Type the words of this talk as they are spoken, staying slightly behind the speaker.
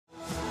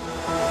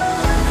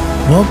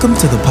Welcome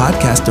to the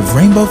podcast of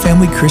Rainbow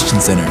Family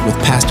Christian Center with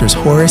Pastors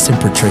Horace and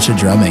Patricia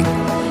Drumming.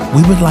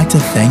 We would like to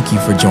thank you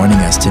for joining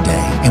us today,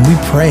 and we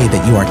pray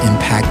that you are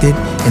impacted,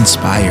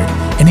 inspired,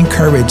 and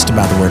encouraged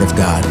by the Word of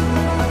God.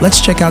 Let's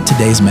check out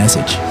today's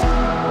message.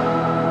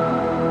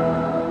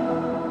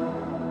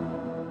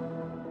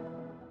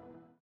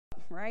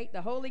 Right?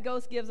 The Holy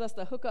Ghost gives us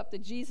the hookup to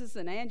Jesus,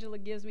 and Angela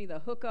gives me the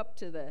hookup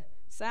to the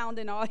sound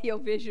and audio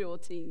visual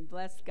team.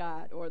 Bless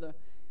God. Or the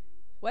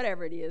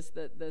whatever it is,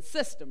 the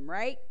system,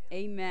 right?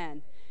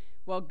 Amen.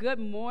 Well, good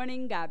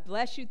morning. God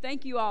bless you.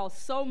 Thank you all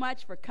so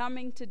much for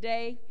coming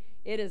today.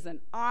 It is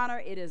an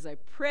honor. It is a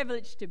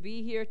privilege to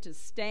be here to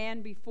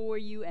stand before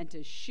you and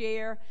to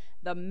share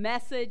the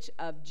message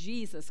of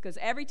Jesus, because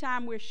every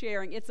time we're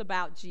sharing, it's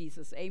about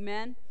Jesus.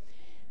 Amen.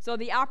 So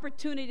the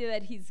opportunity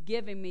that he's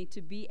giving me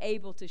to be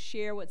able to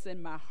share what's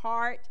in my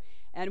heart,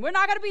 and we're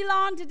not going to be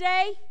long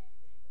today.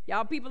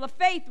 Y'all people of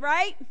faith,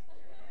 right?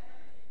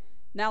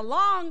 Now,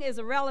 long is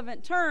a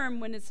relevant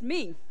term when it's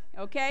me,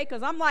 okay?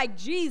 Because I'm like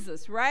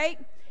Jesus, right?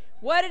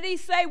 What did he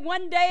say?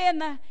 One day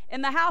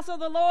in the house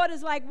of the Lord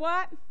is like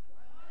what?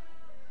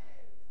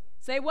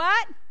 Say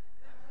what?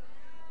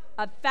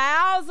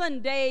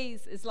 1,000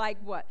 days is like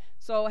what?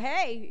 So,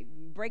 hey,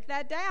 break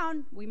that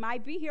down. We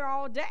might be here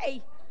all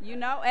day, you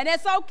know? And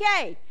it's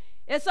okay.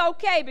 It's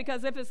okay,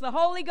 because if it's the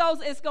Holy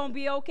Ghost, it's going to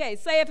be okay.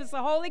 Say, if it's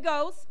the Holy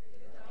Ghost,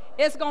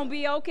 it's going to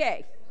be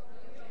okay.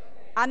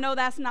 I know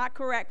that's not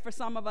correct for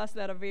some of us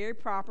that are very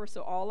proper,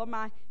 so all of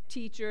my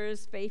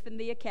teachers, Faith in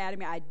the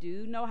Academy, I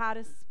do know how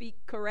to speak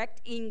correct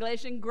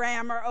English and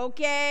grammar,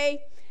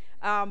 okay?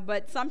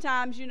 But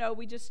sometimes, you know,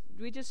 we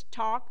just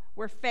talk.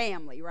 We're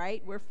family,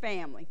 right? We're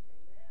family.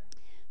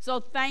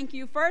 So thank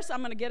you. First, I'm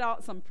going to get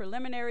some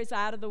preliminaries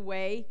out of the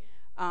way.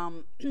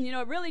 You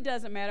know, it really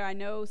doesn't matter. I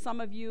know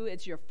some of you,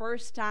 it's your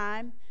first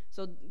time.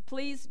 So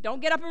please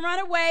don't get up and run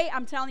away.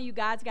 I'm telling you,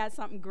 God's got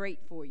something great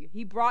for you.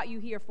 He brought you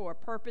here for a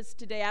purpose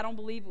today. I don't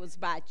believe it was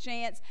by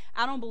chance.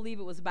 I don't believe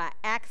it was by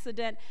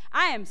accident.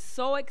 I am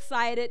so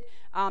excited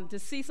to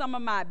see some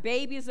of my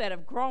babies that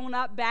have grown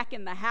up back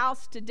in the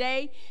house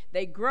today.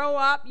 They grow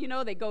up, you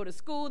know, they go to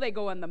school, they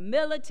go in the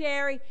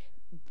military.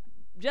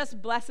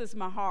 Just blesses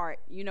my heart,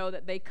 you know,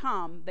 that they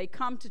come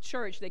to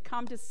church, they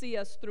come to see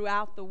us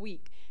throughout the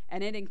week,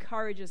 and it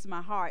encourages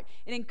my heart.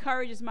 It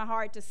encourages my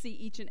heart to see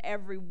each and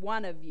every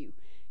one of you.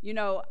 You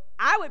know,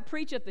 I would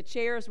preach if the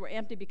chairs were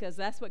empty, because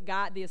that's what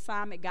the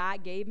assignment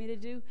God gave me to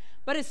do,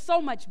 but it's so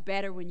much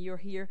better when you're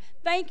here.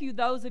 Thank you,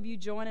 those of you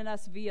joining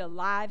us via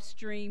live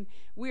stream.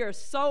 We are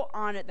so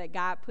honored that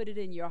God put it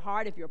in your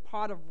heart if you're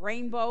part of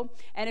Rainbow,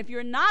 and if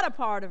you're not a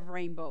part of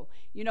Rainbow,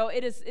 you know,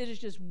 it is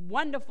just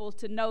wonderful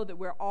to know that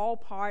we're all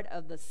part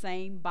of the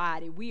same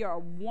body. We are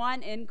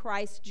one in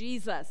Christ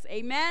Jesus.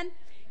 Amen.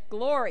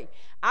 Glory.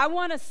 I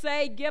want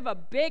to give a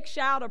big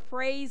shout of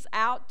praise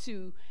out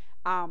to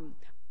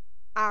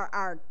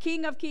our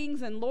King of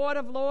Kings and Lord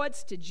of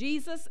Lords, to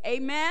Jesus.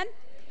 Amen.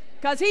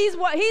 Because he's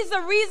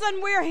the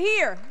reason we're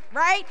here,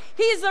 right?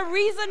 He's the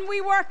reason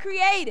we were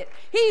created.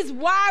 He's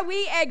why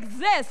we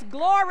exist.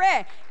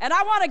 Glory. And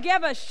I want to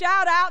give a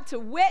shout out to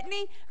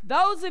Whitney.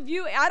 Those of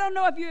you, I don't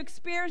know if you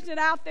experienced it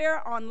out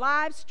there on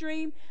live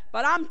stream,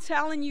 but I'm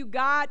telling you,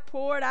 God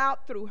poured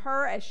out through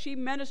her as she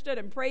ministered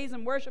and praised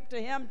and worshiped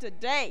to him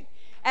today.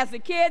 As the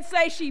kids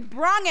say, she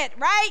brung it,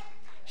 right?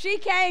 She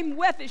came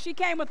with it. She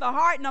came with a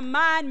heart and a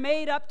mind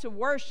made up to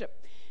worship.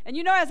 And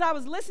you know, as I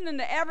was listening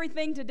to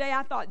everything today,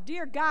 I thought,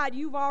 dear God,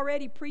 you've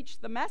already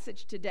preached the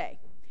message today.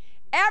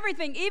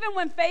 Everything, even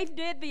when Faith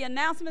did the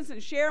announcements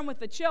and sharing with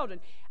the children.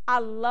 I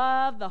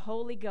love the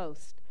Holy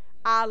Ghost.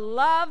 I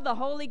love the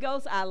Holy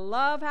Ghost. I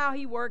love how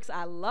he works.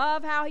 I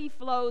love how he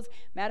flows.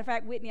 Matter of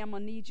fact, Whitney, I'm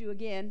going to need you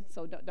again,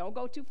 so don't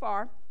go too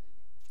far.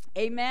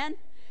 Amen.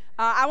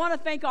 I want to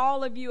thank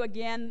all of you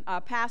again,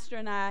 Pastor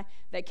and I,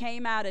 that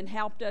came out and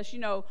helped us, you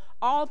know,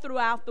 all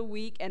throughout the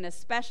week, and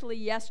especially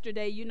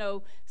yesterday. You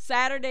know,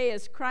 Saturday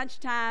is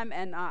crunch time,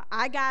 and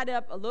I got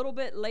up a little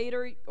bit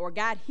later, or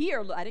got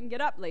here. I didn't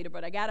get up later,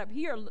 but I got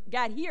here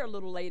a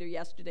little later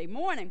yesterday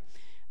morning.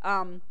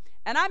 And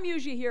I'm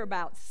usually here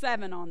about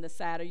 7 on the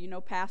Saturday. You know,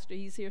 Pastor,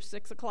 he's here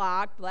 6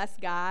 o'clock, bless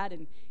God,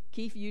 and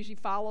Keith usually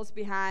follows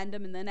behind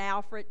him, and then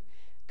Alfred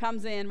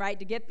comes in, right,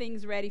 to get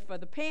things ready for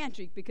the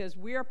pantry, because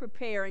we're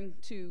preparing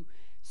to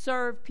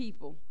serve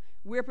people.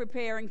 We're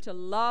preparing to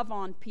love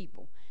on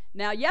people.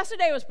 Now,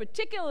 yesterday was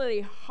particularly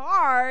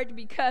hard,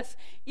 because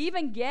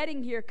even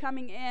getting here,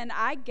 coming in,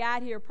 I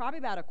got here probably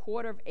about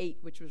 7:45,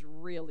 which was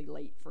really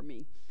late for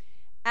me.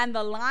 And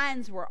the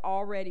lines were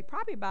already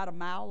probably about a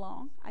mile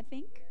long, I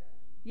think.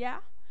 Yeah.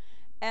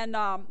 And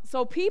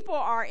so people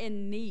are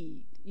in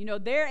need. You know,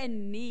 they're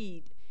in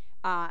need.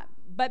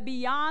 But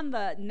beyond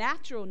the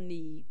natural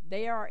need,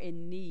 they are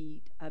in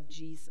need of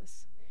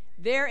Jesus.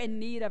 They're in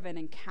need of an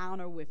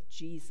encounter with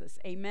Jesus.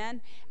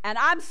 Amen. And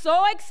I'm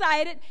so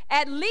excited.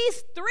 At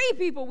least 3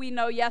 people we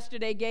know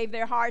yesterday gave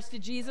their hearts to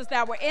Jesus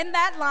that were in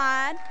that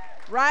line,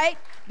 right?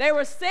 They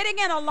were sitting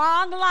in a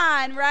long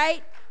line,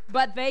 right?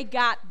 But they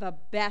got the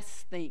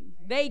best thing.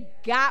 They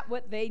got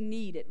what they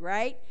needed,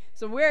 right?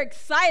 So we're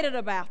excited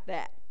about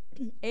that.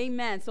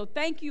 Amen. So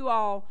thank you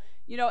all.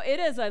 You know, it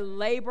is a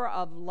labor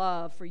of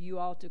love for you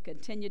all to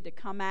continue to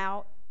come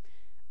out.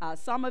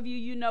 Some of you,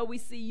 you know, we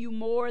see you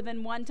more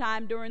than one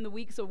time during the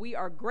week, so we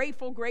are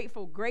grateful,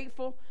 grateful,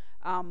 grateful.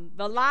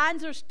 The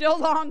lines are still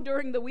long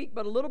during the week,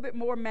 but a little bit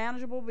more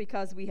manageable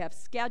because we have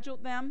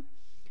scheduled them.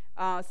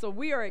 So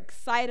we are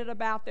excited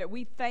about that.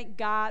 We thank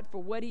God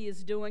for what he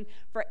is doing.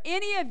 For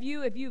any of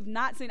you, if you've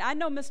not seen, I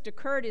know Mr.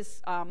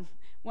 Curtis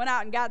went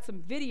out and got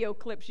some video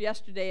clips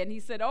yesterday, and he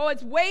said, oh,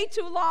 it's way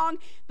too long.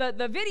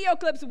 The video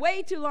clip's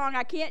way too long.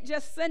 I can't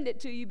just send it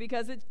to you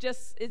because it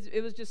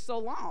was just so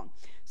long.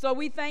 So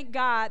we thank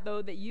God,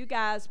 though, that you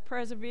guys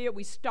persevered.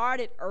 We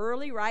started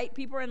early, right?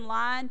 People are in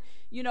line,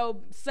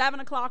 7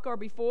 o'clock or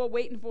before,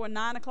 waiting for a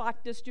 9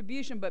 o'clock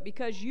distribution. But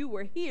because you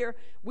were here,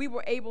 we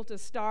were able to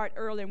start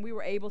early, and we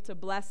were able to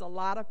bless a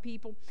lot of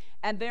people.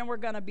 And then we're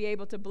going to be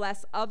able to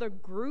bless other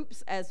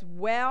groups as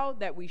well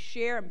that we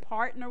share and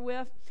partner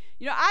with.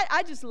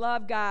 I just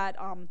love God.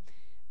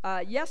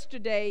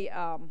 Yesterday,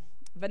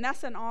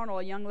 Vanessa and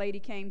Arnold, a young lady,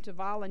 came to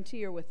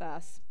volunteer with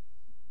us.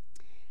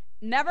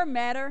 Never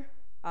met her.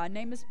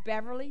 Name is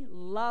Beverly.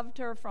 Loved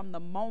her from the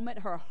moment.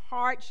 Her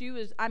heart, she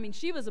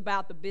was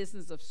about the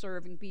business of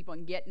serving people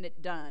and getting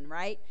it done,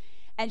 right?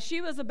 And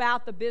she was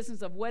about the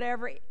business of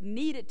whatever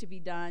needed to be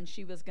done,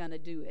 she was going to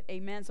do it.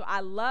 Amen. So I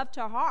loved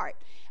her heart.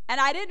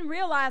 And I didn't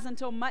realize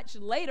until much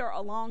later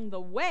along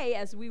the way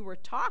as we were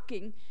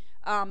talking,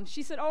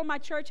 she said, oh, my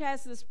church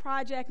has this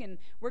project and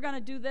we're going to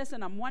do this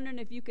and I'm wondering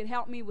if you could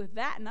help me with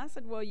that. And I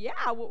said, well, yeah,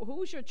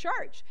 who's your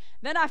church?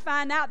 Then I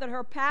find out that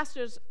her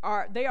pastors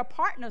are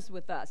partners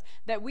with us,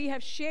 that we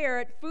have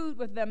shared food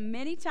with them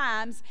many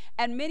times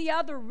and many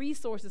other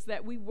resources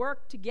that we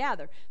work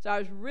together. So I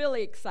was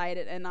really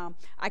excited, and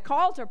I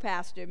called her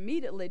pastor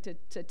immediately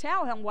to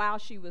tell him while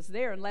she was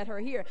there and let her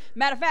hear.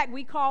 Matter of fact,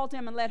 we called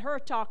him and let her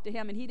talk to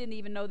him, and he didn't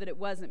even know that it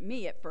wasn't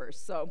me at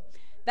first. So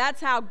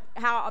that's how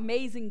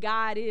amazing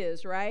God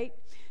is, right?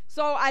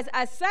 So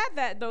I said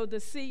that, though, to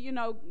see,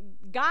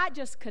 God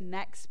just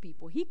connects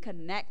people. He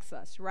connects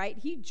us, right?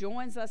 He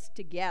joins us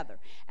together.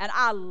 And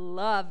I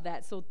love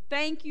that. So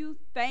thank you,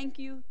 thank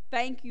you,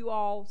 thank you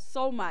all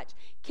so much.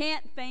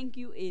 Can't thank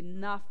you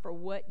enough for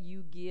what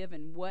you give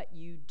and what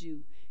you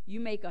do. You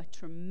make a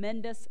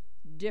tremendous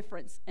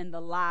difference in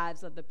the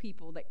lives of the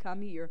people that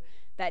come here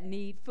that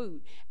need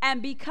food.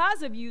 And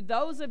because of you,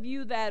 those of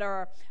you that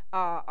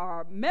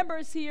are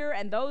members here,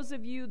 and those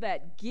of you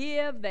that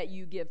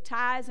you give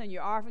tithes and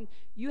your offering,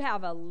 you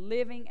have a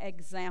living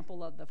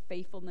example of the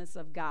faithfulness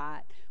of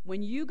God.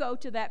 When you go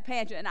to that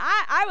pantry, and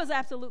I was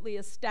absolutely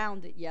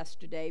astounded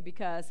yesterday,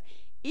 because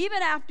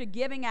even after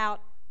giving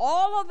out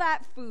all of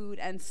that food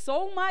and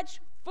so much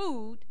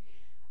food,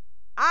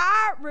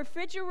 our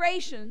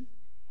refrigeration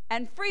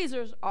and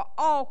freezers are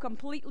all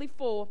completely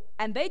full,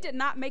 and they did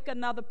not make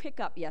another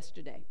pickup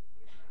yesterday.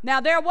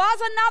 Now, there was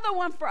another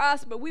one for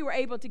us, but we were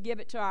able to give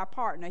it to our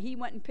partner. He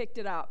went and picked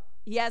it up.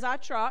 He has our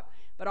truck,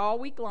 but all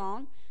week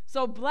long.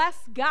 So bless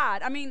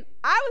God. I'm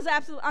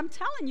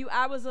telling you,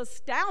 I was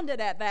astounded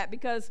at that,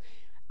 because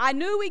I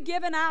knew we'd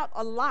given out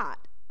a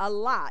lot.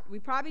 We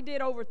probably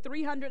did over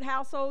 300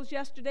 households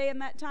yesterday in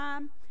that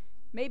time,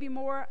 maybe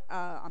more.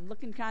 I'm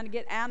looking kind of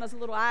get Anna's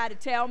little eye to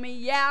tell me,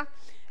 yeah.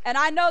 And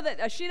I know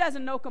that she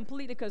doesn't know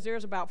completely, because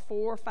there's about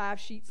 4 or 5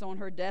 sheets on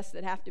her desk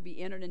that have to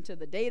be entered into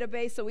the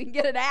database so we can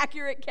get an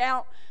accurate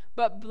count.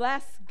 But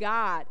bless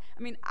God.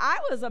 I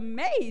was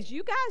amazed.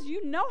 You guys,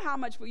 you know how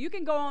much food. You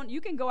can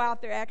go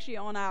out there actually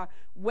on our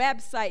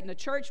website, and the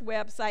church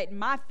website, and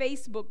my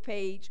Facebook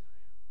page.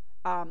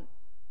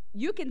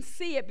 You can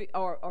see it,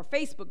 or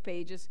Facebook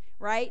pages,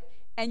 right?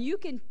 And you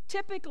can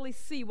typically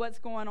see what's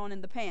going on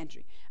in the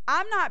pantry.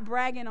 I'm not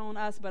bragging on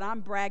us, but I'm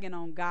bragging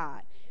on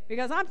God.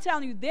 Because I'm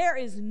telling you, there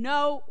is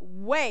no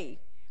way.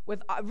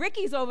 With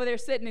Ricky's over there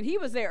sitting, and he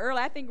was there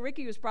early. I think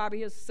Ricky was probably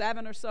his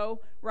 7 or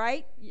so,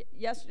 right?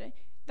 Yesterday.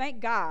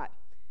 Thank God.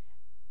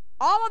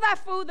 All of that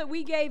food that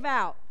we gave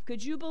out,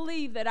 could you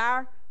believe that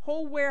our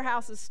whole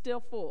warehouse is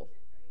still full?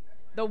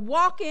 The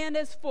walk-in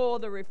is full.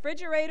 The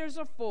refrigerators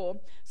are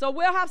full. So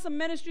we'll have some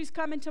ministries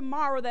coming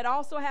tomorrow that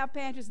also have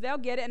pantries. They'll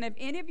get it. And if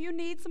any of you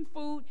need some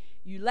food,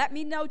 you let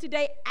me know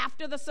today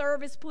after the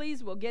service,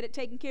 please. We'll get it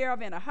taken care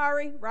of in a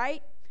hurry,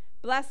 right?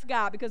 Bless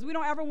God, because we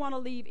don't ever want to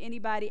leave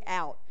anybody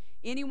out,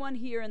 anyone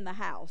here in the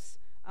house,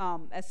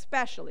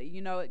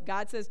 especially.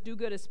 God says do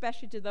good,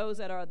 especially to those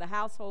that are the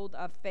household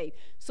of faith.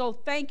 So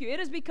thank you. It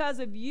is because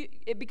of you,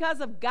 because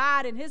of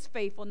God and his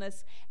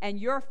faithfulness and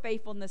your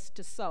faithfulness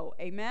to sow.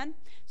 Amen?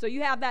 So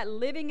you have that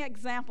living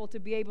example to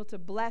be able to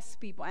bless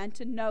people, and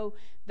to know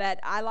that,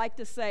 I like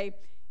to say,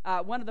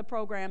 one of the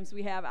programs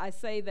we have, I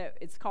say that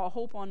it's called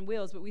Hope on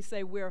Wheels, but we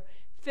say we're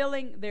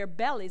filling their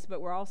bellies, but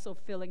we're also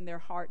filling their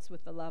hearts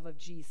with the love of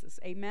Jesus.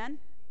 Amen?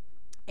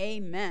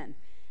 Amen.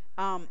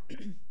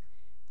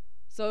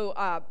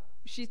 So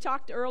she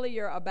talked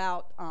earlier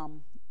about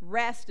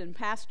rest and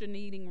Pastor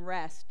needing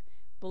rest.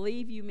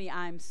 Believe you me,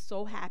 I'm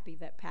so happy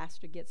that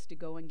Pastor gets to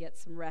go and get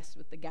some rest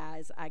with the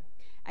guys.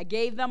 I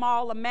gave them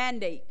all a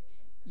mandate.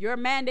 Your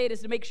mandate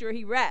is to make sure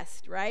he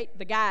rests, right?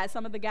 The guys,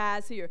 some of the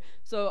guys here.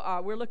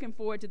 So we're looking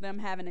forward to them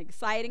having an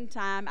exciting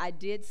time. I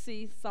did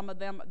see some of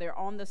them. They're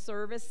on the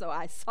service, so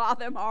I saw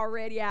them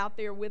already out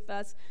there with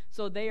us.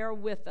 So they are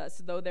with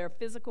us, though their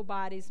physical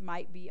bodies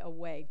might be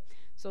away.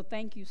 So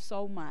thank you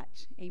so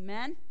much.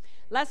 Amen.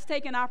 Let's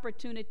take an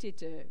opportunity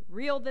to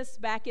reel this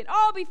back in.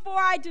 Oh, before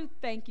I do,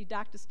 thank you.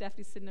 Dr.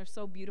 Stephanie sitting there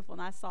so beautiful,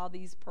 and I saw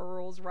these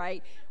pearls,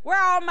 right? Where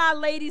are my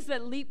ladies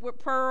that leap with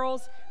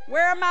pearls?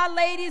 Where are my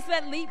ladies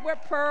that leap with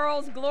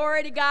pearls?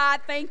 Glory to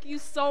God. Thank you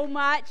so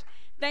much.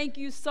 Thank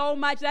you so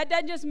much. That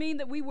doesn't just mean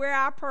that we wear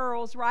our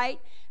pearls, right?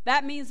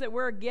 That means that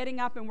we're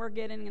getting up and we're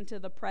getting into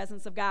the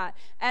presence of God.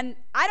 And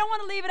I don't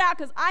want to leave it out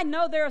because I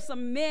know there are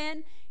some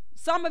men.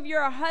 Some of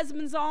your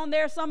husbands on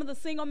there, some of the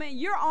single men,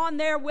 you're on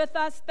there with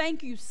us.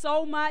 Thank you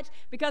so much,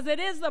 because it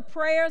is the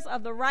prayers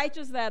of the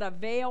righteous that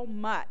avail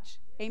much.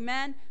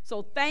 Amen.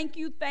 So thank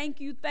you, thank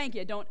you, thank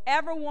you. Don't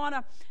ever want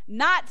to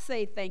not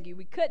say thank you.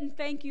 We couldn't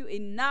thank you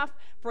enough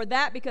for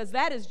that, because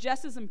that is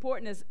just as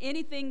important as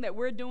anything that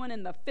we're doing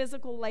in the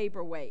physical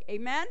labor way.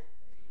 Amen.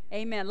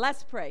 Amen.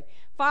 Let's pray.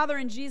 Father,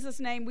 in Jesus'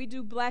 name, we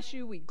do bless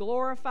you. We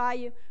glorify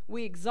you.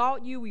 We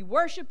exalt you. We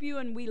worship you,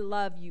 and we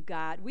love you,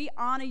 God. We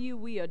honor you.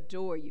 We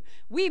adore you.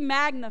 We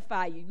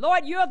magnify you.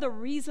 Lord, you're the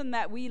reason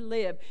that we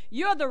live.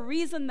 You're the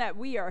reason that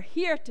we are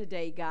here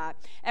today, God.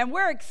 And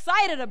we're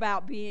excited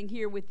about being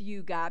here with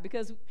you, God,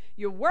 because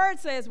your word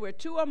says where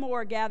two or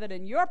more are gathered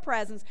in your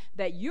presence,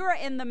 that you're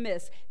in the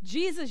midst.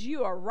 Jesus,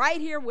 you are right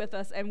here with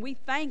us, and we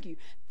thank you.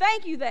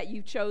 Thank you that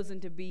you've chosen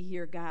to be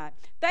here, God.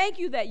 Thank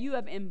you that you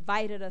have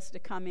invited us to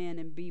come in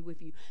and be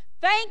with you.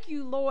 Thank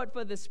you, Lord,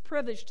 for this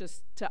privilege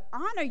to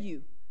honor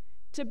you,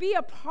 to be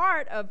a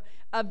part of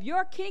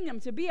your kingdom,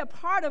 to be a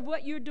part of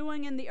what you're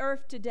doing in the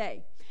earth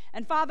today.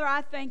 And Father,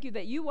 I thank you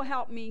that you will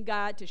help me,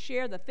 God, to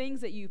share the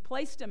things that you've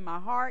placed in my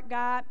heart,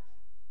 God.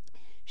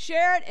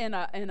 Share it in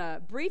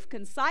a brief,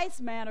 concise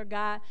manner,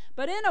 God,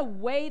 but in a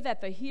way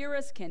that the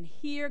hearers can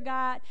hear,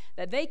 God,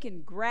 that they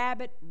can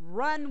grab it,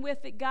 run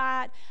with it,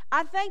 God.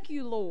 I thank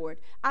you, Lord.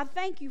 I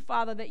thank you,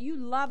 Father, that you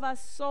love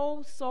us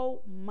so,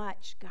 so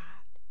much, God.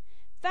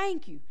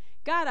 Thank you.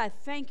 God, I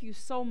thank you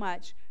so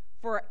much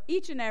for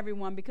each and every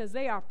one, because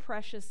they are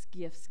precious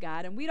gifts,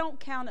 God, and we don't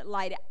count it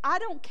lightly. I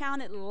don't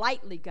count it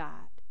lightly,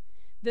 God.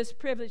 This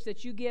privilege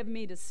that you give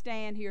me to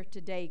stand here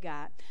today,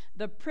 God.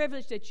 The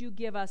privilege that you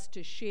give us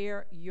to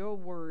share your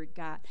word,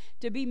 God.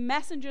 To be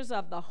messengers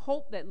of the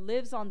hope that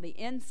lives on the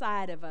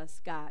inside of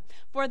us, God.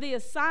 For the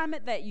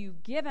assignment that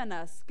you've given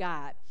us,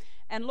 God.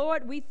 And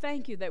Lord, we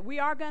thank you that we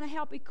are going to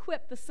help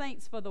equip the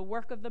saints for the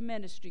work of the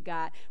ministry,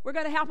 God. We're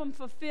going to help them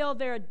fulfill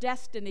their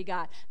destiny,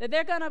 God. That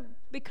they're going to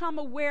become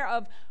aware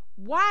of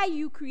why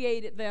you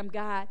created them,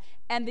 God,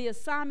 and the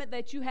assignment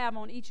that you have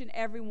on each and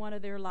every one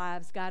of their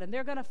lives, God. And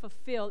they're going to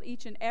fulfill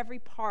each and every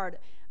part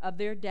of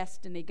their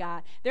destiny,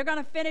 God. They're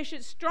going to finish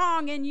it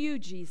strong in you,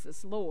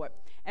 Jesus, Lord.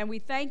 And we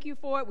thank you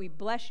for it. We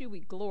bless you. We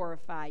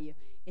glorify you.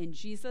 In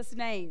Jesus'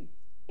 name,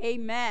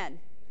 amen.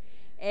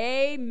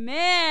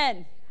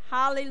 Amen.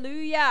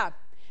 Hallelujah.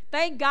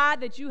 Thank God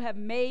that you have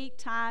made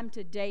time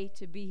today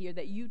to be here,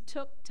 that you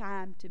took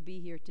time to be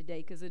here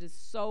today, because it is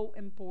so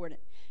important.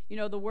 You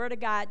know, the Word of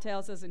God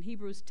tells us in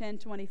Hebrews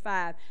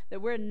 10:25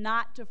 that we're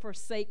not to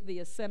forsake the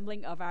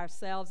assembling of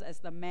ourselves as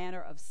the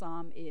manner of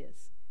some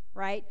is,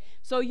 right?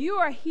 So you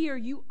are here,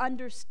 you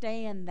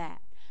understand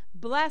that.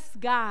 Bless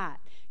God.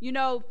 You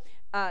know,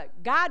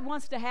 God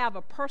wants to have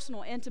a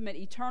personal, intimate,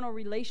 eternal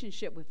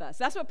relationship with us.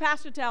 That's what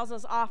Pastor tells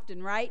us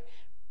often, right?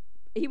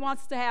 He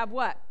wants to have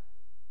what?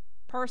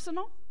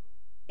 Personal,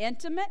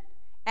 intimate,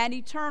 and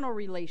eternal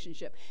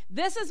relationship.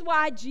 This is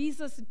why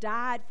Jesus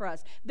died for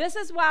us. This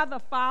is why the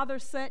Father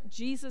sent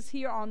Jesus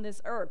here on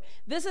this earth.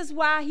 This is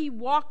why he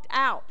walked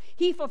out.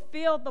 He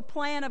fulfilled the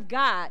plan of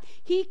God.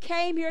 He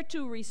came here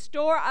to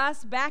restore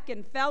us back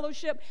in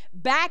fellowship,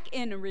 back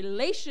in a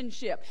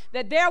relationship,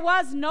 that there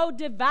was no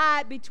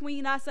divide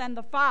between us and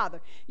the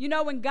Father. You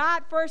know, when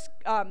God first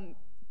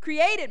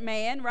created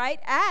man, right,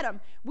 Adam,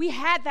 we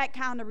had that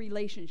kind of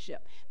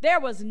relationship. There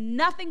was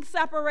nothing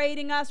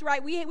separating us,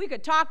 right? We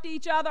could talk to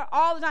each other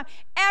all the time.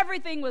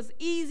 Everything was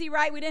easy,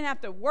 right? We didn't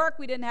have to work.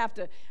 We didn't have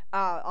to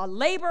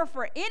labor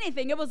for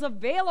anything. It was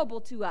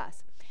available to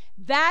us.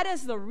 That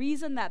is the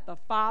reason that the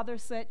Father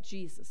sent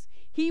Jesus.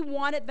 He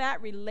wanted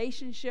that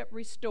relationship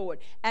restored.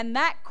 And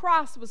that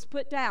cross was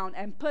put down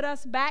and put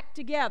us back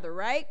together,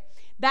 right?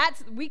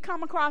 We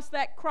come across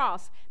that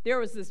cross. There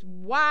was this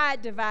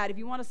wide divide, if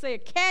you want to say a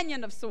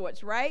canyon of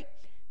sorts, right?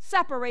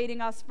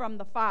 Separating us from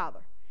the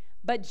Father.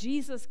 But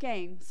Jesus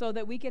came so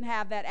that we can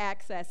have that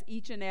access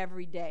each and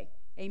every day.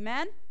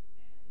 Amen?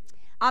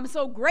 I'm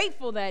so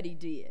grateful that he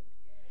did.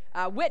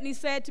 Whitney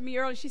said to me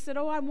earlier, she said,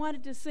 I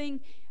wanted to sing,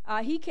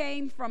 he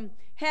came from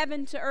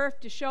heaven to earth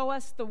to show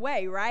us the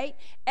way, right?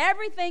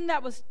 Everything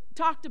that was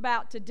talked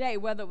about today,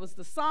 whether it was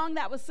the song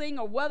that was sung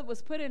or whether it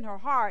was put in her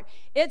heart,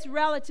 it's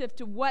relative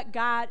to what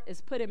God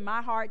has put in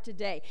my heart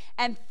today.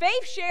 And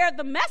Faith shared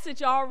the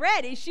message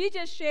already. She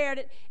just shared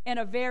it in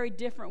a very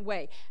different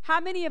way. How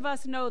many of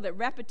us know that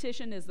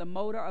repetition is the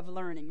motor of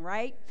learning,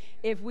 right?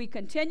 If we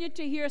continue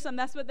to hear something,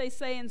 that's what they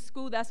say in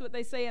school, that's what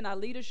they say in our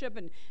leadership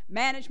and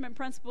management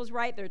principles,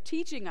 right? They're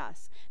teaching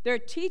us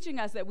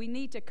that we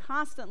need to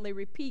constantly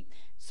repeat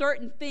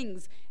certain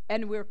things,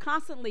 and we're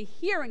constantly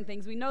hearing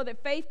things. We know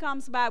that faith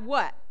comes by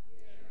what?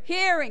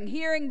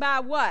 Hearing by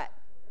what?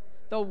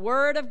 The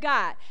Word of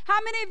God. How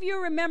many of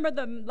you remember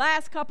the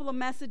last couple of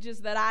messages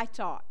that I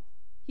taught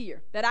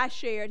here, that I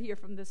shared here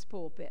from this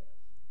pulpit?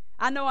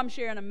 I know I'm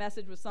sharing a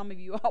message with some of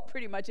you all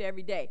pretty much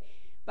every day,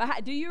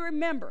 but do you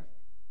remember?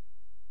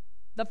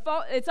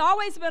 It's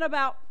always been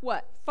about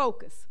what?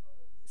 Focus.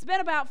 It's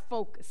been about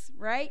focus,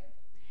 right?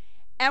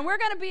 And we're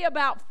going to be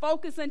about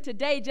focusing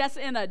today just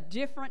in a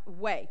different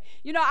way.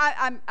 You know,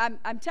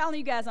 I'm telling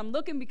you guys, I'm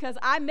looking because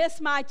I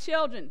miss my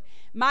children.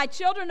 My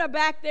children are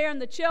back there in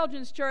the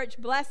children's church,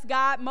 bless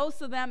God,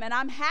 most of them, and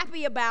I'm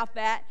happy about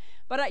that.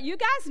 But you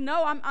guys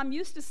know I'm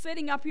used to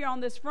sitting up here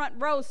on this front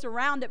row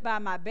surrounded by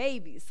my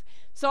babies.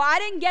 So I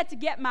didn't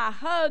get my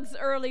hugs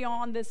early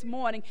on this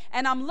morning,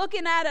 and I'm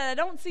looking at it. I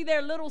don't see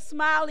their little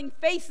smiling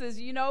faces,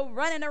 you know,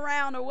 running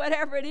around or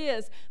whatever it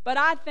is. But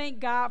I thank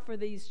God for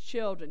these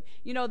children.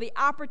 You know, the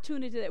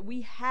opportunity that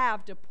we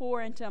have to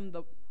pour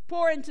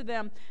into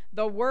them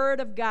the Word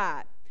of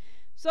God.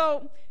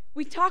 So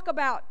we talk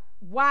about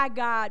why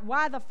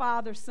the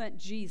Father sent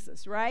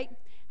Jesus, right?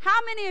 How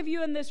many of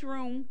you in this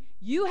room,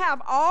 you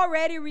have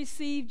already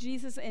received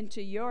Jesus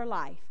into your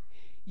life?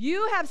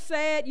 You have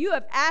said, you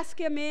have asked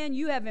him in,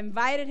 you have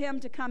invited him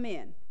to come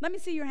in. Let me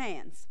see your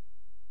hands.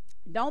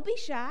 Don't be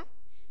shy.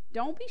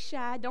 Don't be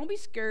shy. Don't be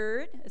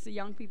scared, as the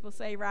young people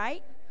say,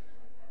 right?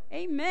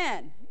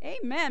 Amen.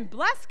 Amen.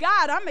 Bless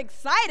God. I'm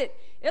excited.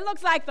 It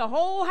looks like the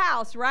whole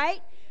house,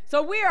 right?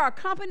 So we are a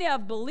company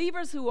of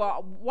believers who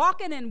are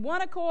walking in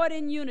one accord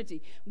in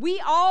unity. We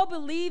all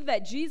believe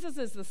that Jesus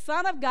is the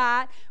Son of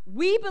God.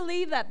 We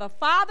believe that the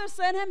Father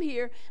sent him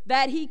here,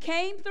 that he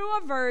came through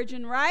a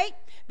virgin, right?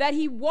 That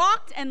he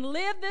walked and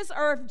lived this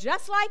earth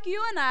just like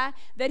you and I,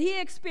 that he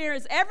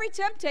experienced every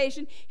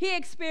temptation. He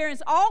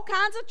experienced all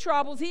kinds of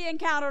troubles. He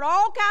encountered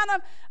all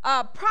kinds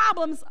of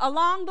problems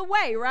along the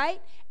way,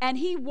 right? And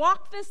he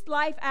walked this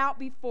life out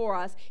before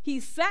us.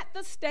 He set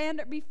the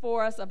standard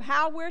before us of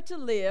how we're to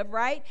live,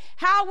 right?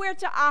 How we're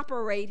to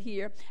operate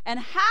here, and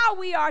how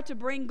we are to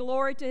bring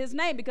glory to his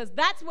name, because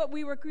that's what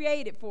we were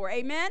created for.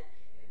 Amen?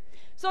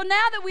 So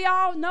now that we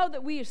all know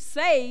that we are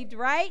saved,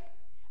 right?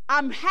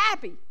 I'm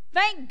happy.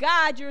 Thank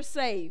God you're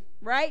saved,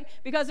 right?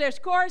 Because there's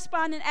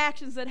corresponding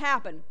actions that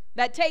happen,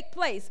 that take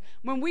place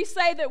when we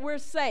say that we're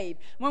saved,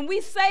 when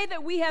we say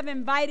that we have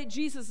invited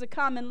Jesus to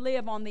come and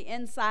live on the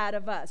inside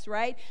of us,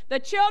 right? The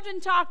children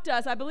talked to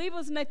us. I believe it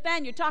was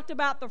Nathaniel talked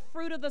about the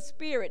fruit of the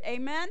Spirit.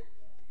 Amen?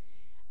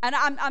 And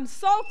I'm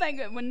so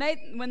thankful. When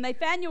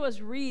Nathaniel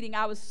was reading,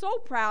 I was so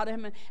proud of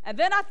him. And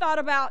then I thought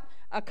about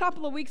a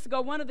couple of weeks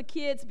ago, one of the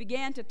kids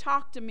began to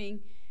talk to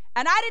me,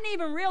 and I didn't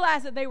even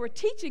realize that they were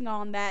teaching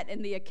on that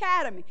in the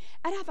academy.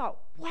 And I thought,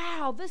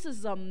 wow, this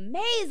is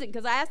amazing.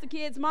 Because I asked the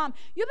kid's mom,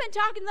 you've been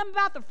talking to them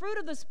about the fruit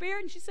of the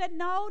Spirit? And she said,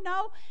 no.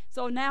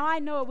 So now I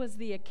know it was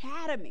the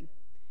academy.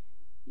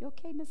 You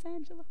okay, Miss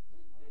Angela?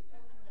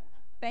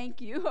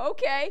 Thank you.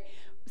 Okay.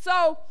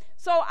 So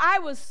I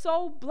was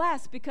so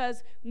blessed,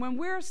 because when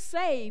we're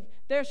saved,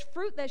 there's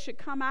fruit that should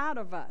come out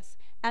of us.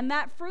 And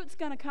that fruit's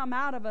going to come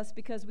out of us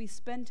because we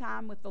spend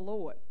time with the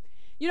Lord.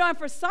 You know, and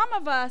for some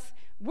of us,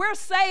 we're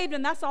saved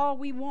and that's all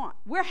we want.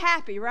 We're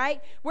happy,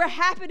 right? We're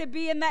happy to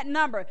be in that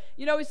number.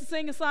 You know, we used to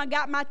sing a song,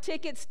 got my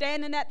ticket,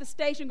 standing at the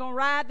station, gonna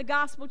ride the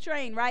gospel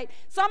train, right?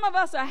 Some of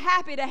us are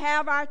happy to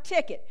have our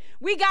ticket.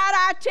 We got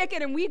our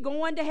ticket and we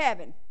going to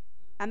heaven.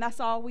 And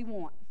that's all we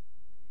want.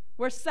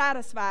 We're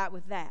satisfied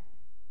with that.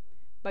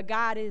 But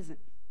God isn't.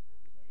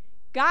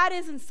 God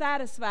isn't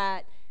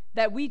satisfied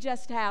that we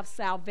just have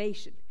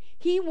salvation.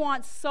 He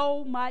wants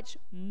so much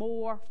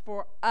more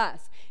for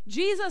us.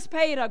 Jesus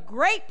paid a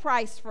great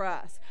price for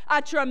us,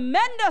 a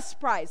tremendous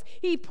price.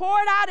 He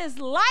poured out his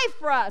life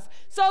for us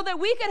so that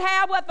we could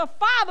have what the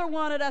Father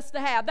wanted us to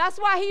have. That's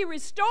why he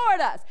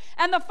restored us.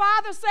 And the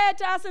Father said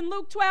to us in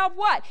Luke 12,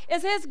 what?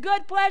 It's his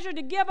good pleasure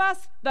to give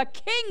us the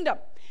kingdom.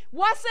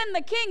 What's in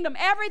the kingdom?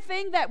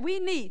 Everything that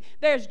we need.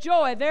 There's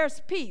joy,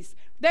 there's peace,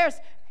 there's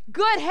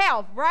good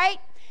health, right?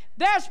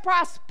 There's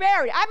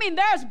prosperity. I mean,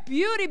 there's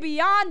beauty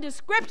beyond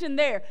description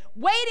there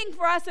waiting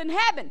for us in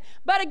heaven.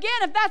 But again,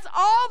 if that's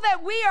all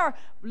that we are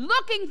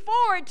looking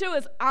forward to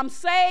is I'm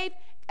saved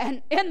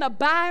and in the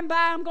by and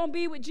by I'm going to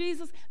be with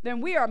Jesus,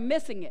 then we are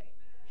missing it.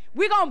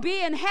 We're going to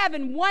be in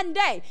heaven one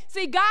day.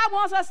 See, God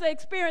wants us to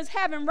experience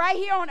heaven right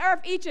here on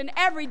earth each and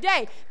every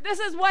day. This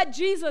is what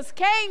Jesus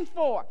came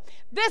for.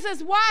 This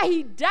is why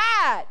he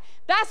died.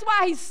 That's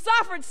why he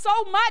suffered so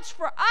much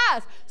for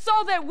us, so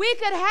that we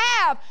could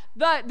have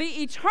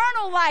the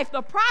eternal life,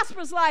 the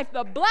prosperous life,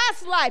 the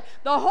blessed life,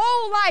 the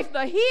whole life,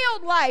 the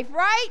healed life,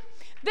 right?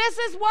 This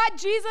is what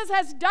Jesus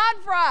has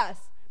done for us.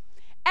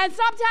 And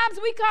sometimes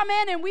we come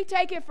in and we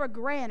take it for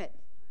granted.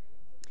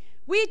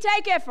 We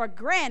take it for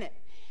granted.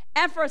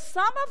 And for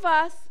some of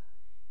us,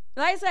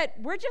 like I said,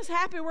 we're just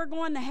happy we're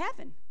going to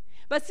heaven.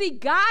 But see,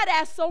 God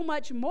asks so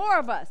much more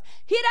of us.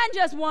 He doesn't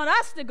just want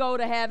us to go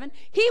to heaven.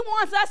 He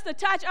wants us to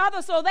touch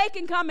others so they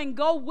can come and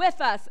go with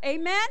us.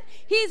 Amen?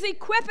 He's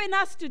equipping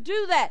us to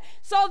do that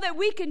so that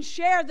we can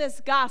share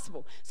this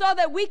gospel, so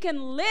that we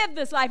can live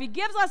this life. He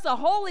gives us the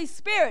Holy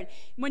Spirit.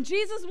 When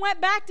Jesus went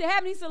back to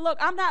heaven, he said, look,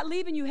 I'm not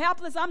leaving you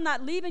helpless. I'm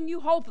not leaving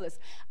you hopeless.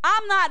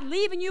 I'm not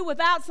leaving you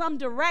without some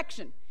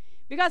direction.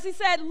 Because he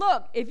said,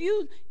 look, if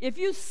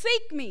you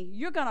seek me,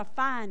 you're going to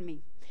find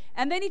me.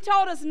 And then he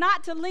told us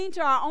not to lean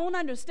to our own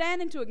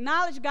understanding, to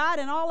acknowledge God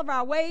in all of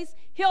our ways.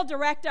 He'll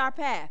direct our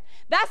path.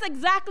 That's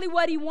exactly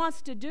what he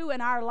wants to do in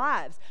our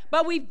lives.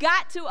 But we've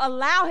got to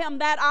allow him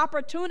that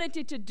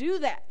opportunity to do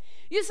that.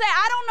 You say,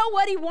 I don't know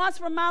what he wants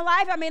from my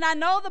life. I mean, I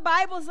know the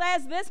Bible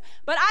says this,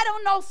 but I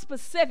don't know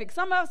specifics.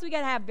 Some of us, we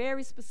got to have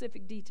very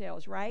specific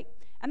details, right?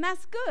 And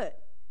that's good.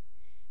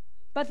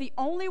 But the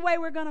only way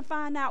we're going to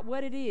find out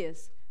what it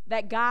is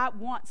that God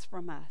wants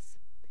from us,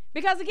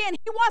 because again,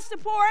 he wants to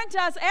pour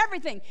into us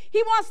everything.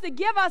 He wants to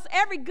give us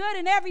every good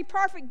and every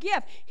perfect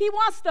gift. He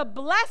wants to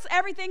bless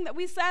everything that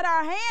we set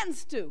our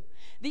hands to.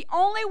 The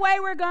only way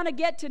we're going to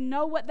get to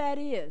know what that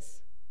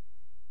is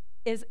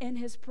in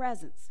his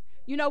presence.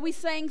 You know, we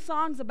sang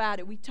songs about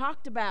it. We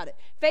talked about it.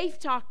 Faith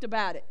talked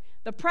about it.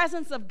 The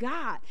presence of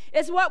God.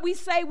 It's what we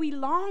say we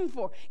long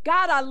for.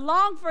 God, I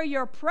long for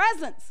your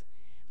presence.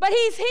 But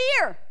he's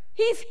here.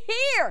 He's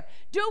here.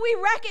 Do we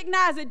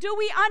recognize it? Do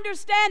we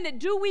understand it?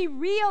 Do we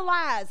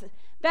realize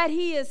that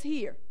he is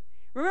here?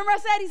 Remember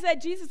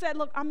Jesus said,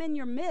 look, I'm in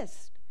your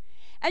midst.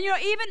 And you know,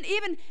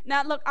 even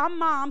now, look, I'm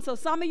mom, so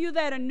some of you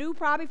that are new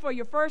probably for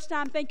your first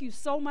time, thank you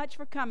so much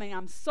for coming.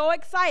 I'm so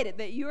excited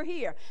that you're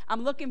here.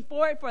 I'm looking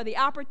forward for the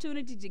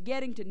opportunity to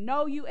getting to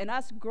know you and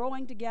us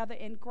growing together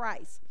in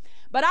Christ.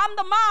 But I'm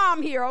the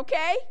mom here,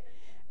 okay?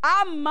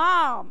 I'm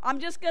mom. I'm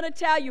just going to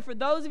tell you, for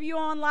those of you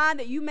online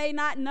that you may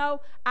not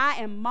know, I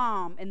am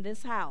mom in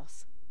this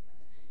house.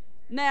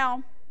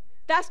 Now,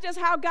 that's just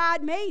how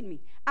God made me.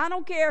 I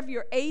don't care if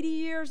you're 80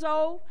 years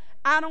old.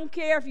 I don't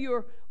care if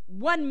you're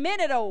 1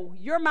 minute old.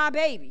 You're my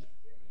baby.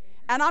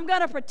 And I'm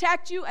going to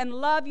protect you and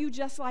love you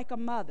just like a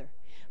mother.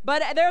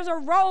 But there's a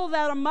role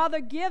that a mother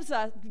gives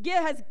us,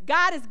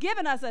 God has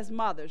given us as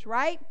mothers,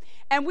 right?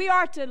 And we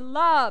are to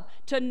love,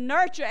 to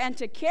nurture, and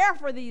to care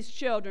for these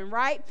children,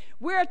 right?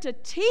 We're to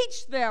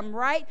teach them,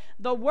 right,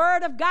 the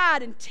Word of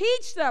God, and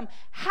teach them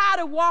how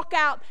to walk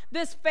out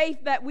this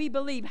faith that we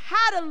believe,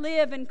 how to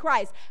live in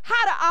Christ,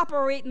 how to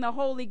operate in the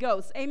Holy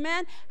Ghost,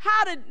 amen?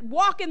 How to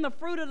walk in the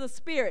fruit of the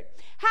Spirit,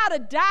 how to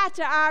die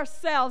to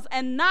ourselves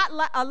and not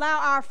allow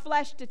our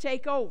flesh to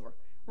take over,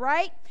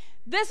 right?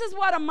 This is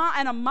what a mom,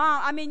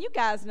 I mean, you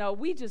guys know,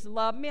 we just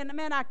love,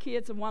 man, our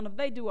kids are wonderful.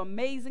 They do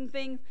amazing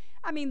things.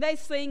 I mean, they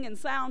sing and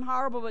sound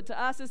horrible, but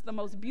to us, it's the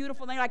most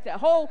beautiful thing. Like the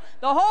whole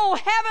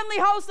heavenly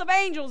host of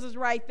angels is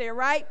right there,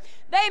 right?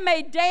 They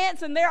may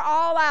dance, and they're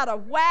all out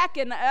of whack,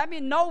 and I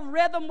mean, no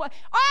rhythm. Oh, look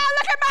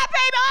at my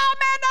baby. Oh,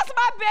 man, that's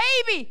my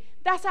baby.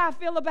 That's how I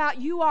feel about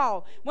you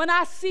all. When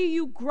I see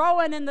you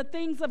growing in the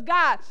things of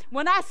God,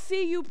 when I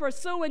see you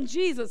pursuing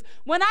Jesus,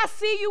 when I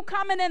see you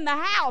coming in the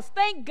house,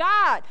 thank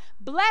God.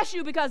 Bless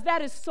you, because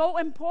that is so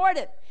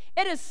important.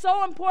 It is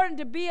so important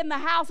to be in the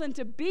house and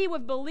to be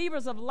with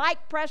believers of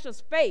like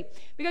precious faith.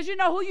 Because you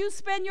know who you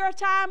spend your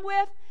time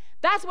with?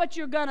 That's what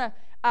you're going to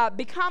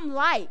become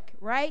like,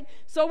 right?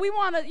 So we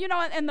want to, you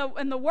know, in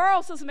the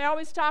world system, they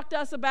always talk to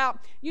us about,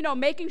 you know,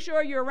 making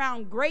sure you're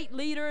around great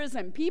leaders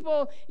and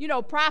people, you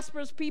know,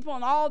 prosperous people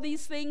and all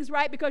these things,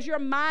 right? Because your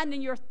mind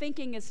and your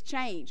thinking is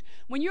changed.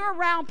 When you're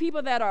around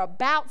people that are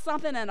about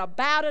something and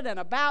about it and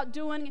about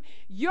doing it,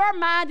 your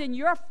mind and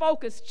your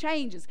focus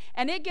changes,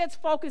 and it gets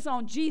focused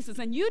on Jesus.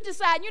 And you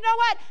decide, you know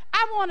what?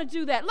 I want to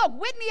do that. Look,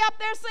 Whitney up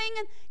there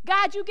singing,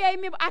 God, you gave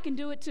me, I can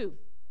do it too.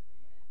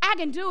 I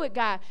can do it,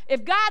 God.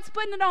 If God's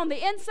putting it on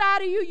the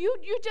inside of you,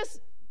 you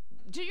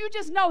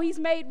just know he's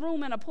made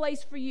room and a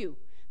place for you.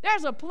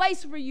 There's a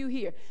place for you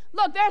here.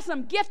 Look, there's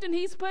some gifting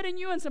he's put in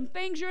you and some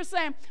things you're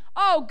saying,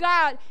 oh,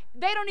 God,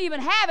 they don't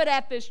even have it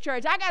at this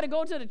church. I got to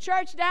go to the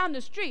church down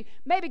the street.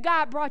 Maybe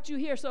God brought you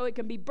here so it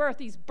can be birthed.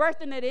 He's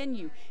birthing it in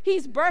you.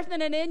 He's birthing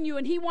it in you,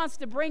 and he wants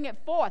to bring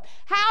it forth.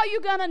 How are you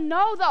going to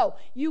know, though?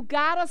 You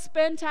got to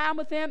spend time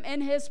with him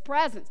in his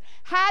presence.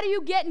 How do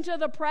you get into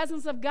the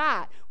presence of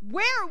God?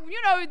 Where,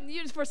 you know,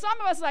 for some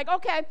of us, like,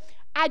 okay,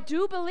 I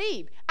do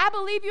believe. I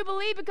believe you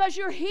believe because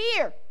you're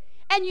here.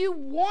 And you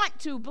want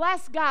to.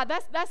 Bless God.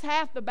 That's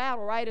half the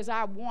battle, right, is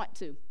I want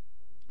to.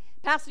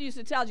 Pastor used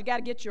to tell us you got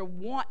to get your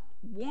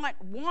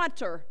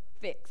wanter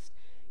fixed.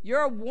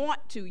 your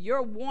want to,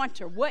 your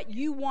wanter, what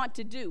you want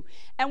to do.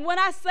 And when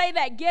I say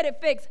that, get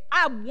it fixed,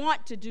 I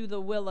want to do the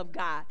will of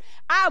God.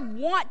 I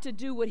want to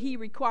do what he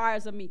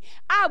requires of me.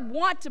 I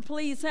want to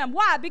please him.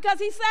 Why? Because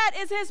he said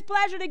it's his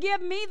pleasure to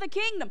give me the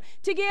kingdom,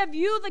 to give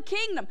you the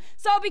kingdom.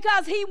 So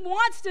because he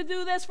wants to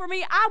do this for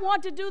me, I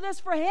want to do this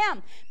for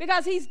him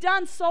because he's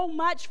done so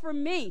much for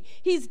me.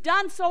 He's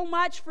done so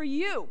much for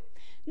you.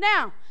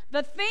 Now,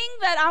 the thing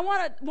that I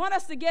want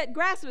us to get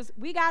grasp is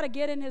we got to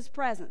get in his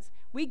presence.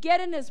 We get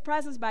in his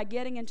presence by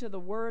getting into the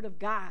word of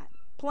God.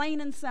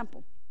 Plain and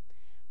simple.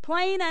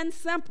 Plain and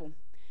simple.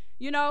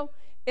 You know,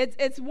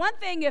 it's one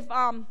thing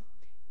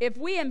if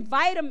we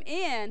invite him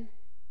in.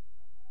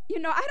 You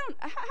know, how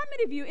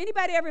many of you,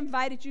 anybody ever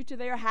invited you to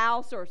their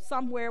house or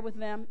somewhere with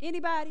them?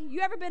 Anybody?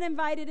 You ever been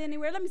invited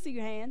anywhere? Let me see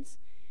your hands.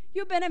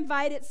 You've been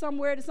invited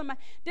somewhere to somebody.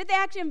 Did they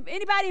actually,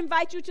 anybody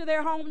invite you to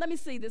their home? Let me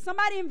see. Did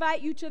somebody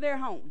invite you to their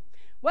home?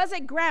 Was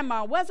it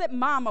grandma? Was it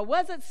mama?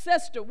 Was it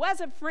sister?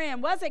 Was it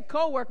friend? Was it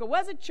coworker?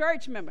 Was it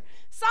church member?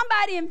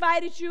 Somebody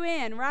invited you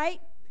in, right?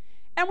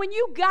 And when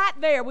you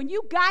got there, when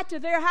you got to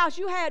their house,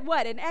 you had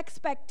what? An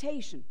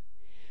expectation.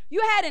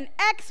 You had an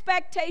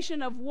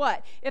expectation of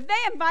what? If they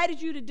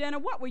invited you to dinner,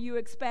 what were you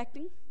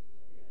expecting?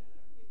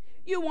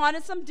 You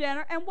wanted some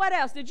dinner, and what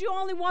else? Did you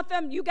only want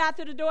them, you got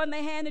to the door and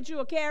they handed you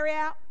a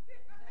carry-out?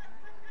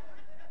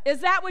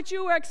 Is that what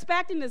you were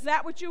expecting? Is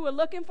that what you were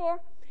looking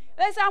for?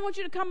 They said, I want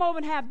you to come over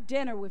and have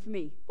dinner with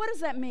me. What does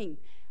that mean?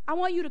 I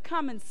want you to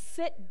come and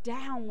sit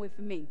down with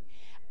me.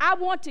 I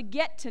want to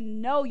get to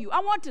know you. I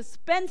want to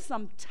spend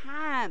some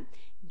time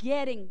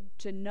getting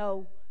to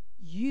know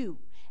you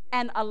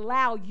and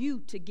allow you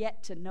to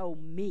get to know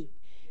me.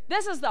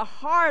 This is the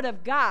heart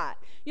of God.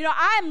 You know,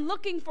 I'm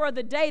looking for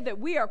the day that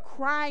we are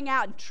crying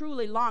out and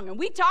truly longing.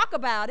 We talk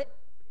about it,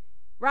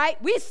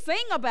 right? We sing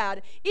about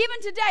it.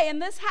 Even today in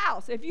this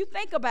house, if you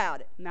think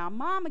about it. Now,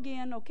 mom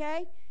again,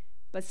 okay?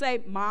 But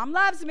say, Mom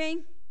loves me.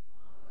 Mom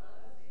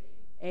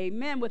loves me.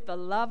 Amen. With the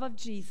love of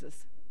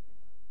Jesus.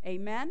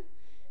 Amen.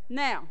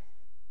 Now,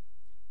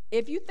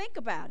 if you think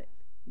about it,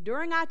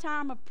 during our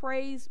time of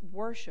praise,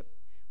 worship,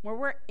 where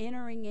we're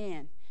entering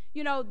in,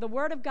 you know, the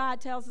Word of God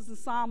tells us in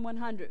Psalm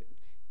 100,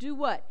 do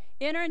what?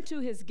 Enter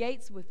into his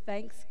gates with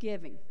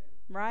thanksgiving,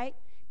 right?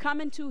 Come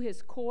into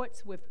his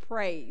courts with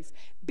praise.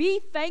 Be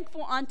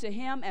thankful unto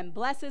him and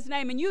bless his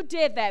name. And you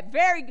did that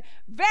very,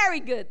 very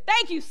good.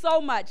 Thank you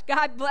so much.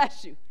 God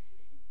bless you.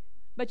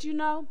 But you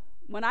know,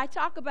 when I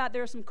talk about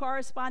there are some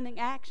corresponding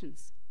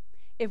actions,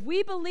 if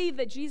we believe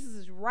that Jesus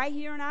is right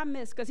here in our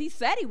midst, because he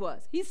said he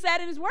was. He said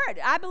in his word.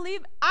 I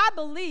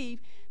believe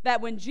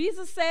that when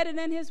Jesus said it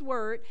in his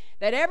word,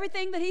 that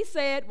everything that he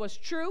said was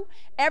true.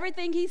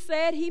 Everything he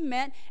said he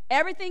meant.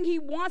 Everything he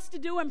wants to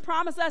do and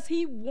promise us,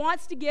 he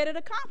wants to get it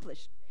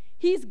accomplished.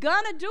 He's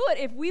going to do it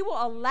if we will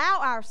allow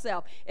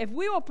ourselves, if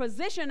we will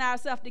position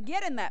ourselves to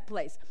get in that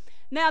place.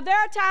 Now, there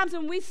are times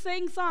when we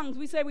sing songs,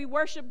 we say we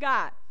worship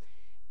God.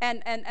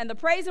 And the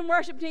praise and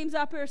worship team's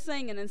up here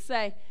singing and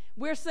say,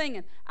 we're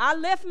singing, I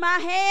lift my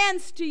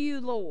hands to you,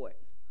 Lord.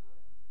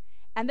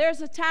 And there's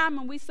a time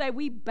when we say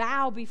we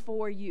bow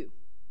before you.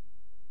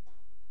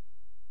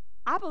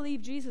 I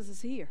believe Jesus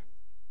is here.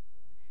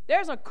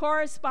 There's a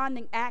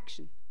corresponding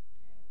action.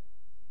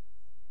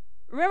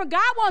 Remember,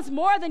 God wants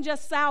more than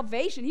just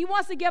salvation. He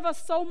wants to give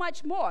us so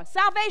much more.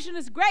 Salvation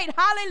is great.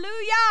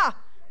 Hallelujah.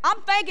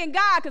 I'm thanking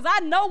God because I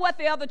know what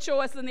the other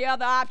choice and the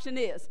other option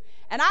is.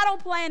 And I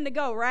don't plan to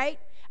go, right?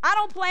 I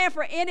don't plan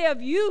for any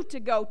of you to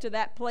go to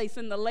that place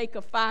in the lake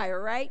of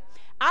fire, right?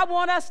 I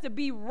want us to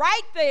be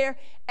right there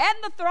at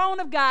the throne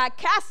of God,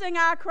 casting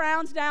our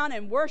crowns down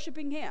and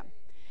worshiping him.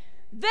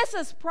 This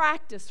is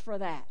practice for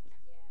that.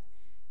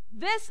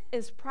 This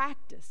is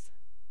practice,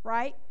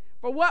 right?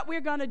 For what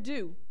we're going to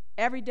do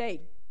every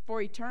day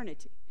for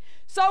eternity.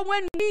 So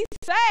when we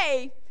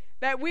say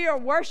that we are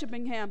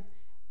worshiping him,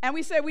 and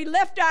we say we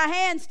lift our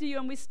hands to you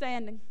and we're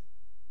standing,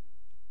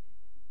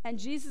 and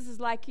Jesus is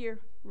like here,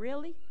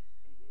 really?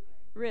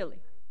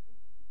 Really?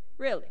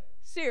 Really?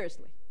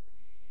 Seriously?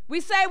 We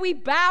say we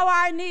bow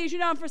our knees, you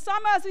know, and for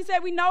some of us, we say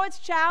we know it's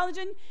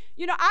challenging.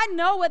 You know, I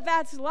know what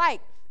that's like.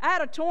 I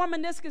had a torn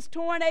meniscus,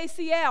 torn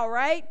ACL,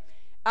 right?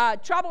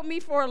 Troubled me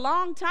for a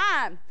long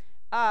time,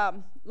 a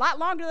lot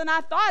longer than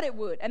I thought it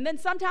would. And then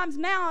sometimes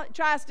now it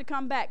tries to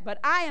come back, but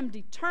I am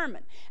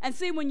determined. And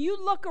see, when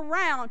you look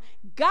around,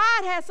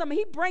 God has something.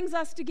 He brings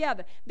us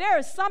together. There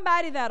is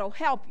somebody that'll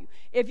help you.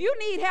 If you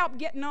need help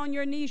getting on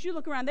your knees, you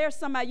look around, there's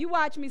somebody. You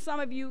watch me, some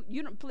of you,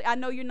 I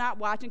know you're not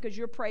watching because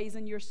you're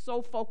praising. You're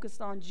so focused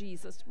on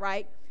Jesus,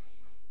 right?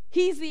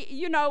 He's the,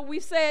 you know,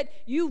 we said,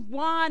 you've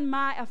won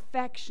my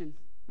affection,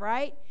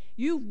 right?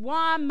 You've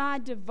won my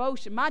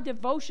devotion. My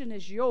devotion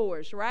is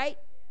yours, right?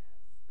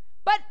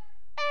 But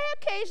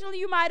occasionally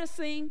you might have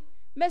seen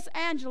Miss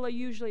Angela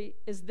usually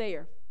is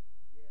there.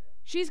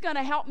 She's going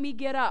to help me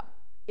get up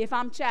if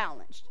I'm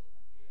challenged.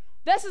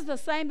 This is the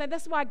same thing.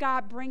 That's why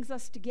God brings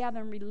us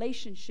together in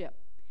relationship.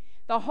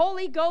 The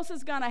Holy Ghost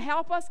is going to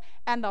help us,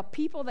 and the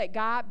people that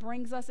God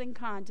brings us in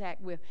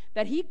contact with,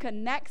 that he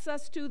connects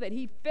us to, that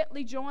he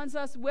fitly joins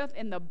us with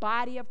in the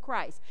body of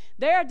Christ.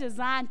 They're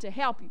designed to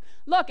help you.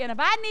 Look, and if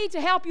I need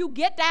to help you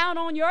get down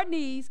on your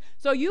knees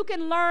so you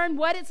can learn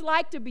what it's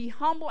like to be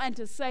humble and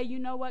to say, you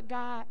know what,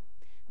 God,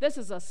 this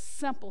is a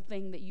simple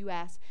thing that you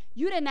asked.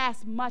 You didn't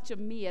ask much of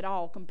me at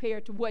all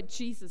compared to what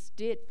Jesus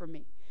did for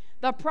me.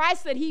 The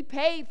price that he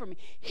paid for me.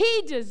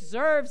 He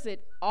deserves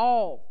it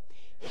all.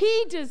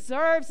 He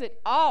deserves it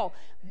all.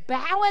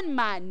 Bowing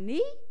my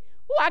knee?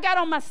 Oh, I got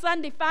on my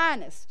Sunday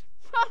finest.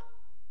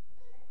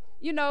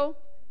 You know,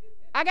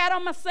 I got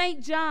on my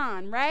St.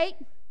 John, right?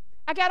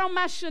 I got on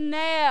my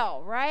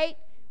Chanel, right?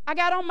 I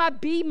got on my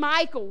B.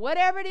 Michael,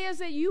 whatever it is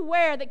that you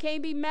wear that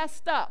can't be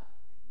messed up,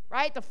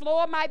 right? The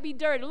floor might be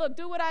dirty. Look,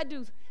 do what I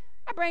do.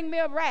 I bring me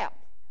a wrap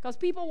because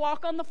people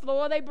walk on the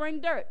floor, they bring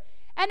dirt.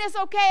 And it's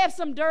okay if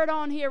some dirt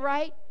on here,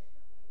 right?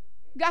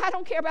 God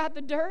don't care about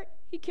the dirt.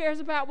 He cares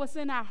about what's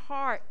in our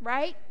heart,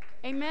 right?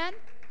 Amen?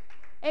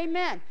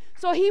 Amen.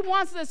 So he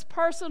wants this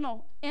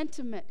personal,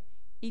 intimate,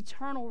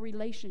 eternal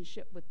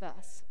relationship with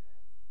us.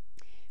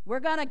 We're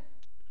going to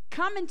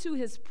come into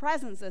his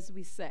presence, as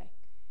we say,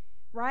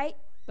 right?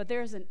 But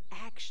there's an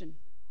action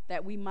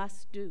that we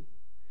must do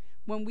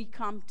when we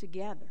come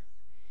together.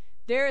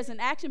 There is an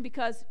action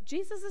because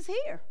Jesus is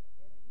here.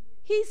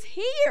 He's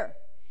here.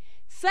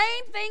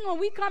 Same thing when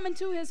we come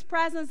into his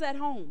presence at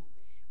home.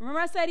 Remember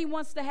I said he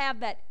wants to have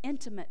that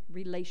intimate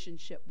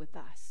relationship with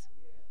us.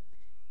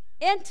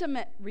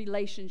 Intimate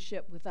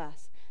relationship with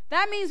us.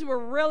 That means we're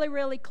really,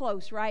 really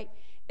close, right?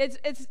 It's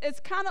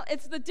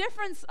the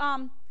difference.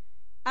 I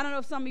don't know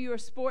if some of you are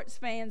sports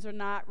fans or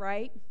not,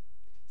 right?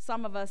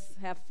 Some of us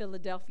have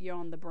Philadelphia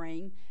on the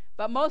brain,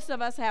 but most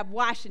of us have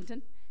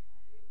Washington.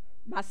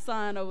 My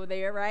son over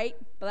there, right?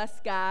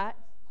 Bless God.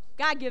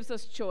 God gives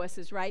us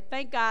choices, right?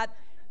 Thank God.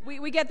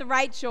 We get the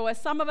right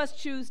choice. Some of us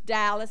choose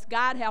Dallas.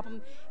 God help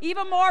them.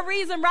 Even more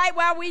reason, right,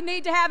 why we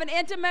need to have an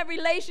intimate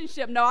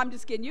relationship. No, I'm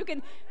just kidding. You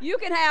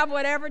can have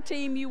whatever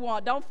team you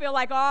want. Don't feel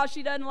like, oh,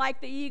 she doesn't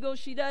like the Eagles.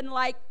 She doesn't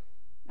like,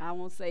 I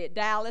won't say it,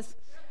 Dallas.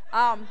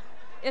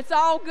 It's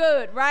all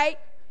good, right?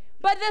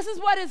 But this is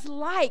what it's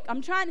like.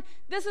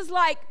 This is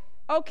like,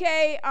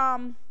 okay,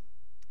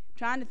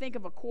 trying to think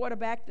of a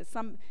quarterback that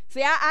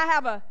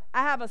I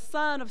have a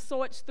son of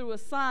sorts through a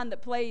son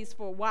that plays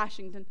for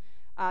Washington.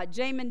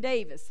 Jamin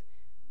Davis.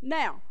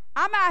 Now,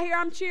 I'm out here,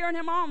 I'm cheering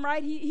him on,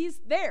 right? He's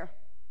there.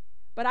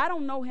 But I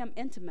don't know him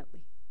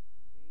intimately,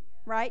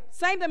 right?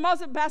 Same thing,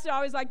 most of the pastors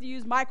always like to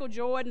use Michael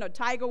Jordan or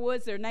Tiger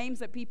Woods. They're names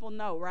that people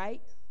know,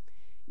 right?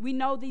 We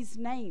know these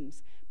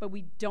names, but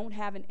we don't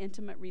have an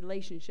intimate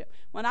relationship.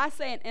 When I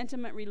say an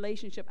intimate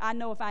relationship, I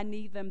know if I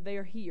need them,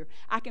 they're here.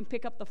 I can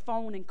pick up the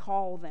phone and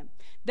call them.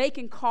 They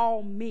can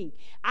call me.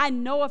 I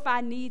know if I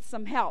need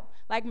some help,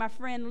 like my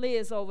friend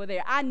Liz over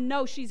there. I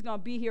know she's going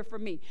to be here for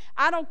me.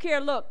 I don't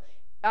care. Look,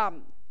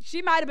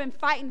 she might have been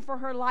fighting for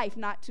her life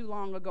not too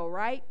long ago,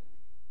 right?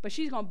 But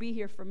she's going to be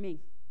here for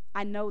me.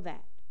 I know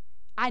that.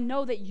 I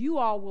know that you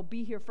all will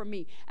be here for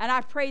me. And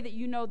I pray that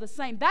you know the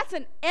same. That's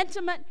an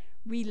intimate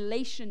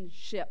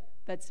relationship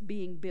that's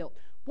being built.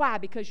 Why?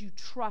 Because you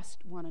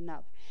trust one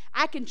another.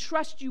 I can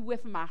trust you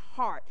with my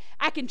heart.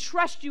 I can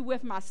trust you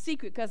with my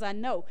secret because I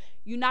know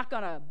you're not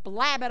going to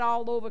blab it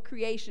all over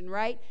creation,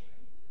 right?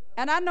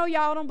 And I know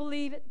y'all don't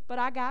believe it, but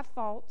I got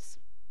faults.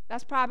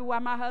 That's probably why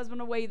my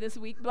husband away this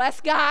week. Bless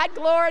God.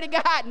 Glory to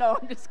God. No,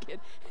 I'm just kidding.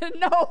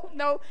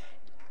 No.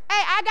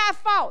 Hey, I got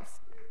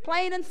faults.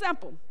 Plain and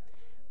simple.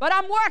 But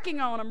I'm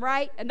working on them,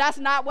 right? And that's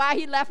not why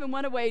he left and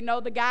went away. No,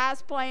 the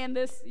guy's playing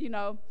this,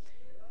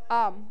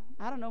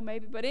 I don't know,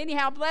 maybe. But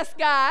anyhow, bless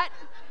God.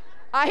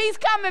 He's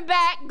coming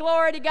back.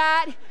 Glory to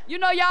God. You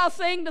know, y'all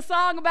sing the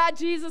song about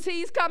Jesus.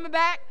 He's coming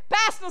back.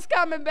 Pastor's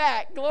coming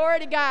back. Glory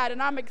to God.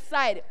 And I'm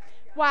excited.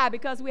 Why?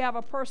 Because we have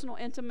a personal,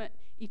 intimate,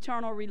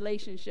 eternal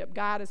relationship.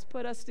 God has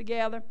put us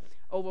together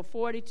over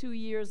 42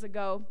 years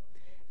ago.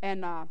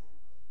 And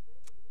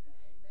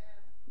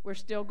we're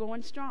still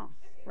going strong,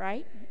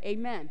 right?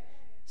 Amen.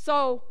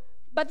 So,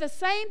 but the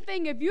same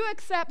thing, if you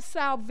accept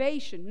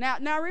salvation.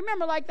 Now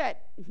remember like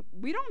that,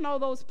 we don't know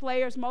those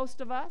players,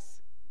 most of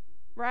us,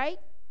 right?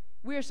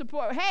 We're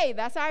hey,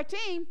 that's our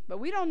team, but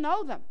we don't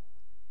know them.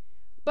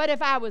 But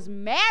if I was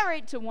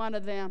married to one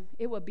of them,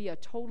 it would be a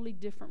totally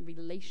different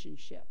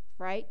relationship,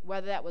 right?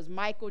 Whether that was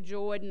Michael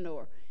Jordan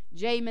or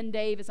Jamin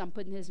Davis. I'm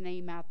putting his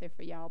name out there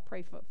for y'all.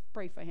 Pray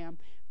for him.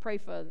 Pray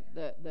for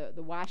the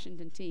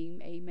Washington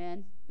team.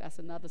 Amen. That's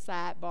another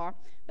sidebar.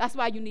 That's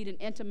why you need an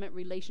intimate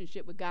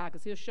relationship with God,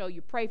 because he'll show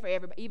you. Pray for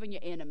everybody, even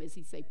your enemies,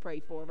 he say pray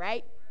for,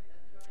 right?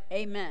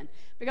 Amen.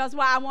 Because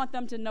why? I want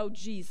them to know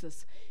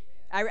Jesus.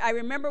 I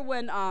remember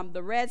when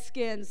the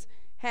Redskins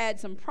had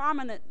some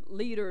prominent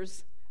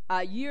leaders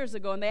years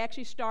ago, and they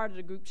actually started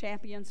a group,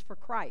 Champions for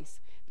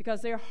Christ,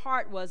 because their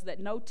heart was that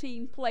no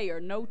team player,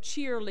 no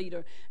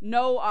cheerleader,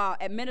 no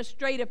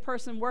administrative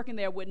person working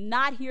there would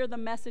not hear the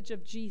message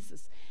of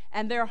Jesus.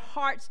 And their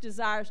heart's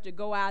desires to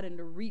go out and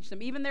to reach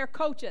them. Even their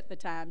coach at the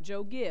time,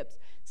 Joe Gibbs,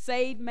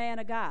 saved man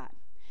of God.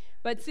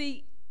 But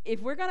see,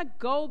 if we're going to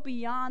go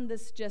beyond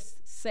this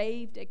just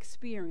saved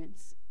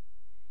experience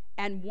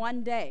and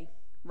one day,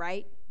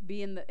 right,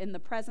 be in the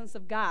presence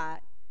of God,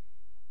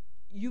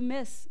 you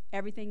miss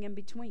everything in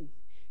between.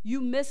 You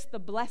miss the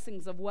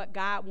blessings of what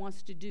God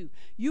wants to do.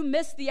 You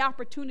miss the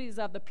opportunities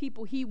of the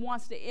people he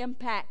wants to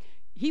impact.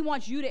 He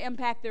wants you to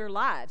impact their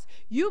lives.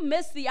 You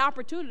miss the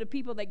opportunity of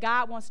people that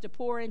God wants to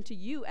pour into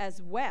you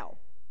as well.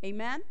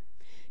 Amen?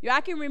 I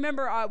can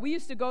remember we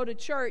used to go to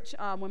church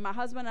when my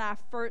husband and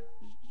I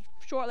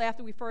shortly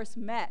after we first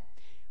met.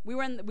 We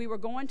were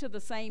going to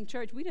the same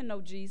church. We didn't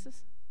know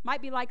Jesus.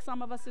 Might be like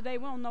some of us today.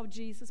 We don't know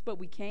Jesus, but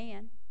we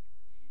can.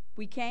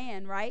 We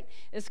can, right?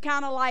 It's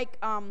kind of like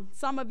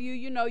some of you,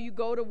 you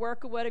go to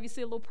work or whatever, you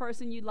see a little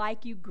person you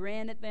like, you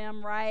grin at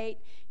them, right?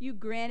 You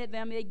grin at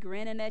them, they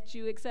grinning at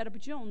you, etc.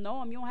 But you don't know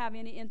them. You don't have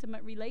any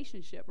intimate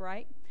relationship,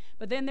 right?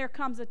 But then there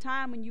comes a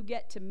time when you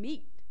get to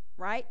meet,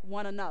 right,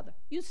 one another.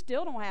 You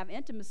still don't have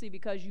intimacy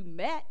because you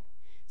met.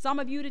 Some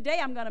of you today,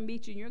 I'm going to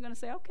meet you, and you're going to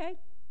say, okay,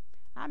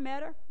 I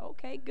met her.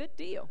 Okay, good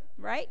deal,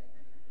 right?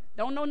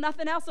 Don't know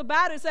nothing else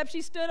about her except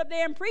she stood up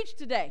there and preached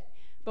today.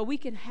 But we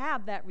can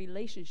have that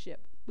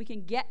relationship. We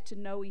can get to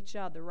know each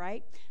other,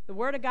 right? The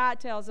Word of God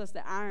tells us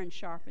that iron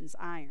sharpens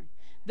iron.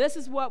 This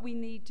is what we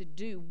need to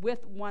do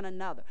with one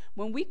another.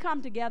 When we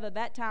come together,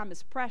 that time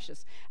is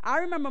precious. I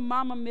remember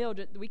Mama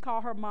Mildred. We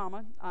call her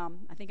Mama.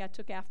 I think I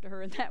took after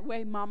her in that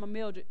way, Mama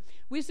Mildred.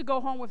 We used to go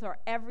home with her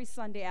every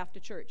Sunday after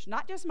church.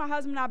 Not just my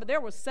husband and I, but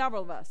there were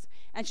several of us.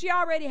 And she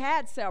already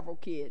had several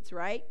kids,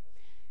 right,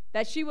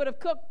 that she would have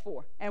cooked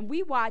for. And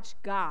we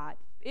watched God.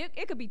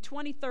 It could be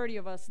 20, 30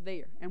 of us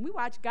there. And we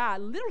watched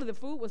God. Literally, the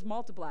food was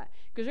multiplied.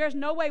 Because there's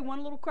no way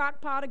one little crock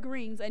pot of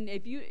greens, and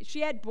she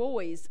had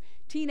boys,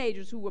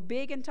 teenagers who were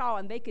big and tall,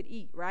 and they could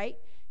eat, right?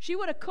 She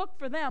would have cooked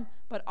for them,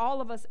 but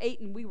all of us ate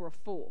and we were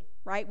full,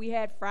 right? We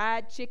had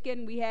fried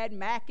chicken, we had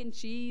mac and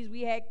cheese,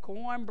 we had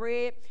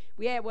cornbread,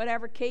 we had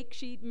whatever cake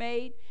she'd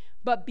made.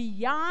 But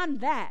beyond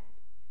that,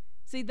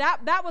 see,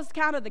 that was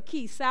kind of the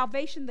key.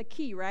 Salvation, the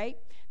key, right?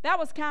 That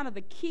was kind of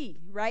the key,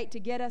 right, to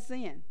get us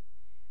in.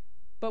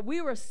 But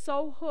we were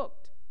so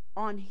hooked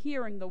on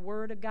hearing the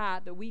Word of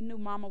God that we knew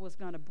Mama was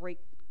going to break.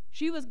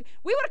 We would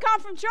have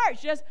come from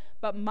church,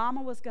 but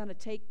Mama was going to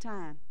take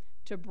time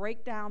to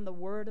break down the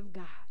Word of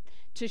God,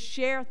 to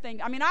share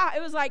things. I mean,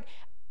 it was like,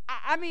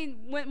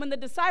 when the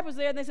disciples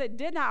were there, they said,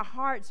 didn't our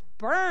hearts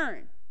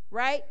burn,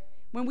 right,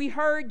 when we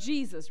heard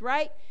Jesus,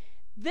 right?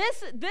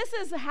 This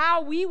is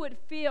how we would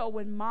feel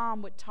when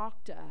Mom would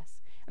talk to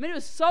us. I mean, it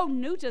was so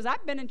new to us.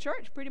 I've been in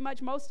church pretty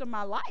much most of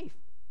my life,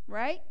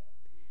 right?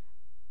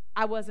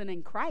 I wasn't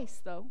in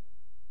Christ, though.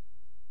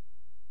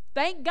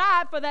 Thank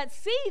God for that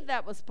seed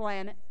that was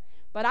planted,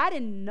 but I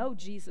didn't know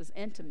Jesus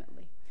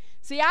intimately.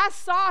 See, I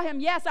saw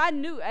him. Yes, I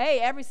knew. Hey,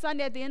 every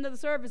Sunday at the end of the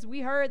service,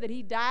 we heard that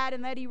he died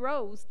and that he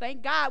rose.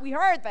 Thank God we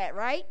heard that,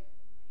 right?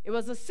 It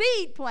was a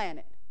seed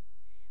planted.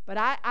 But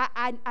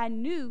I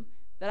knew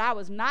that I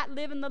was not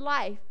living the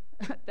life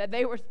that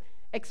they were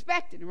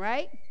expecting,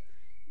 right?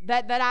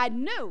 That I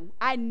knew.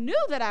 I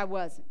knew that I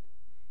wasn't.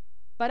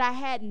 But I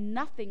had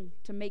nothing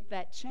to make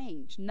that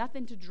change,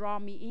 nothing to draw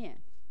me in.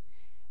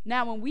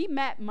 Now, when we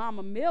met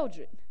Mama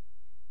Mildred,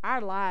 our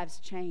lives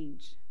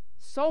changed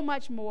so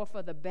much more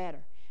for the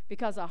better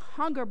because a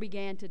hunger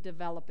began to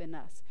develop in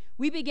us.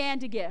 We began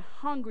to get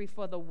hungry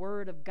for the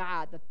Word of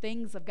God, the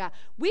things of God.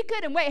 We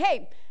couldn't wait.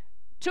 Hey,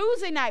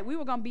 Tuesday night, we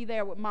were going to be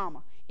there with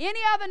Mama. Any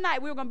other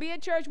night, we were going to be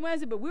at church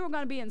Wednesday, but we were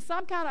going to be in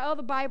some kind of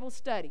other Bible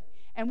study.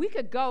 And we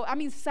could go,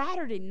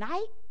 Saturday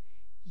night,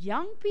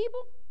 young people,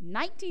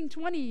 19,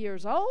 20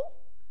 years old,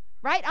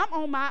 right? I'm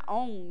on my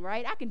own,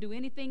 right? I can do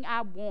anything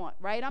I want,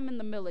 right? I'm in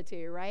the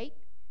military, right?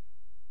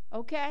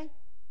 Okay?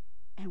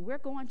 And we're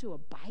going to a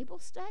Bible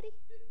study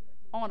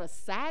on a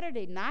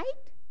Saturday night?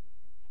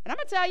 And I'm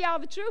going to tell y'all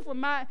the truth. When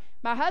my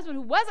husband,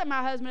 who wasn't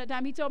my husband at the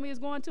time, he told me he was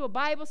going to a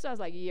Bible study, I was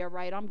like, yeah,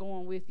 right, I'm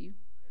going with you.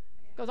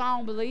 Because I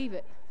don't believe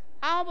it.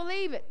 I don't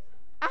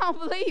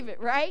believe it,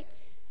 right?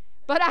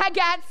 But I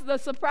got the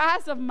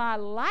surprise of my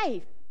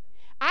life.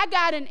 I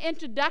got an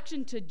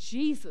introduction to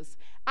Jesus.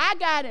 I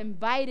got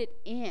invited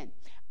in.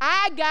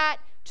 I got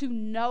to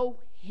know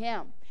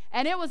him.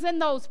 And it was in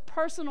those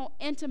personal,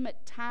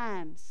 intimate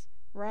times,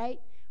 right,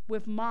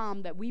 with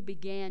Mom that we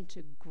began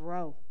to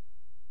grow.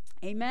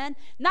 Amen?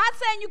 Not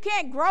saying you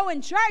can't grow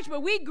in church,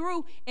 but we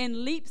grew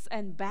in leaps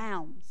and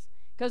bounds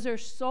because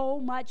there's so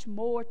much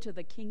more to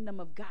the kingdom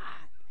of God.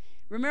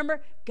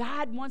 Remember,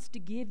 God wants to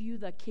give you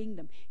the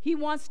kingdom. He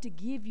wants to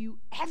give you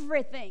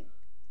everything.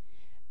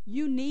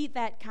 You need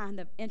that kind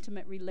of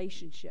intimate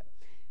relationship.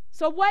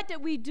 So what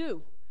did we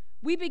do?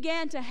 We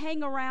began to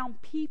hang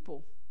around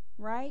people,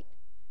 right,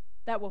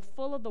 that were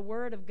full of the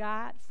Word of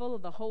God, full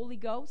of the Holy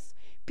Ghost,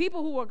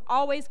 people who were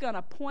always going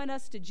to point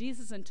us to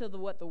Jesus and to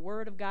what the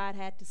Word of God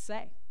had to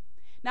say.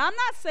 Now, I'm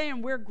not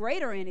saying we're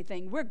great or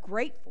anything. We're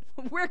grateful.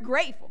 We're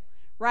grateful,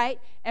 right?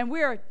 And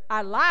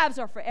our lives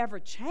are forever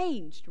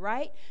changed,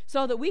 right?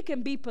 So that we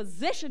can be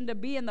positioned to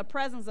be in the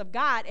presence of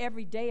God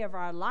every day of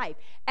our life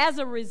as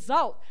a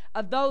result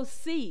of those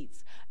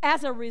seeds,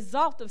 as a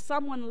result of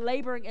someone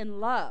laboring in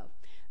love.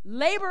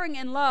 laboring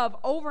in love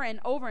over and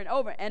over and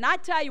over. And I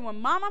tell you,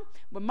 when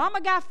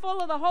Mama got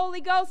full of the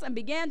Holy Ghost and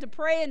began to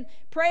pray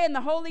in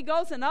the Holy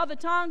Ghost and other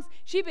tongues,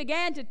 she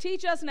began to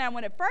teach us. Now,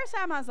 when the first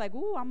time I was like,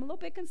 ooh, I'm a little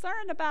bit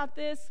concerned about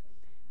this.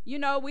 You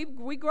know, we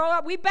grow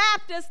up, we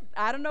Baptists.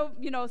 I don't know,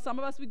 you know, some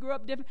of us, we grew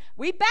up different.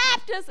 We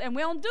Baptists, and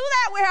we don't do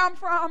that where I'm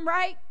from,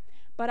 right?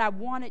 But I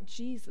wanted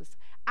Jesus.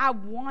 I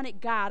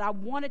wanted God. I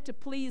wanted to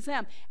please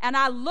him. And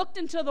I looked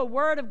into the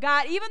Word of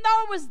God. Even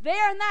though it was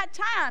there in that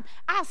time,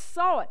 I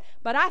saw it.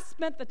 But I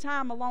spent the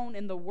time alone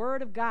in the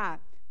Word of God,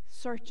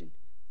 searching.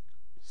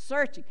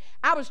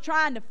 I was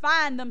trying to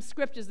find them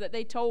scriptures that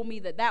they told me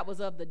that was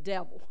of the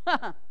devil.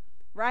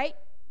 Right?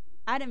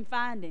 I didn't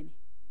find any.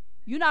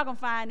 You're not going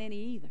to find any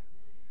either.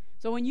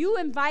 So when you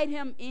invite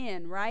him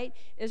in, right,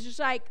 it's just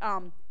like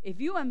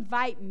if you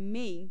invite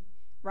me,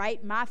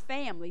 right, my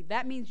family,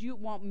 that means you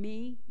want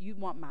me, you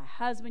want my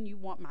husband, you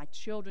want my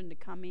children to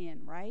come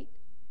in, right,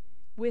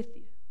 with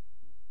you,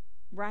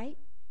 right?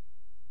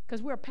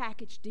 Because we're a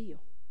package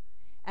deal.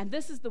 And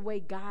this is the way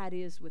God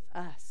is with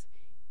us.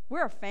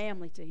 We're a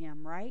family to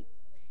him, right?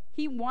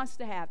 He wants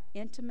to have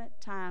intimate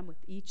time with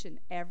each and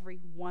every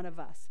one of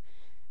us.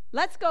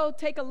 Let's go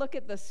take a look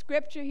at the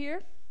scripture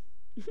here.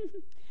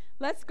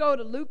 Let's go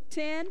to Luke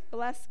 10.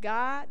 Bless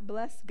God.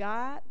 Bless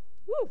God.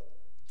 Woo.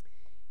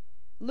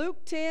 Luke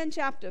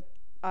chapter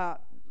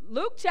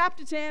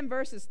 10,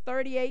 verses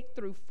 38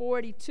 through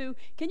 42.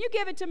 Can you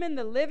give it to me in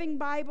the Living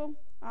Bible,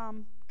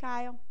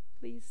 Kyle,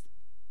 please?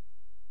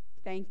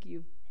 Thank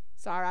you.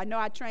 Sorry, I know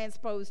I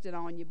transposed it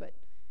on you, but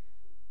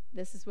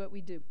this is what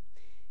we do.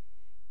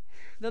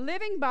 The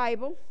Living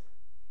Bible,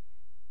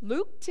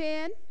 Luke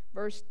 10,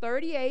 verse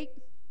 38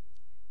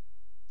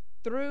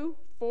 through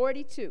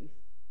 42.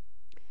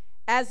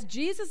 As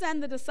Jesus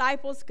and the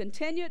disciples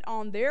continued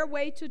on their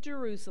way to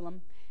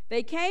Jerusalem,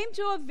 they came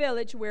to a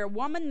village where a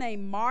woman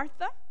named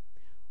Martha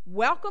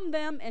welcomed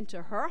them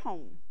into her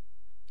home.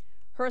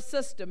 Her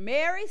sister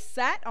Mary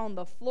sat on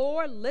the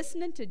floor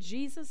listening to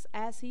Jesus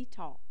as he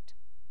talked.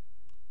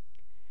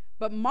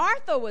 But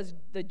Martha was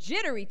the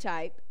jittery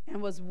type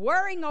and was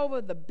worrying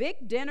over the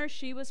big dinner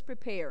she was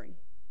preparing.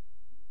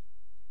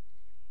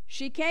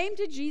 She came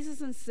to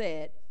Jesus and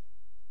said,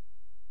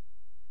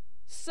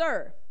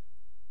 "Sir,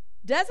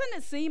 doesn't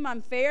it seem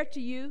unfair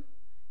to you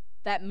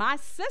that my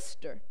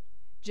sister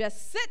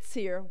just sits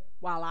here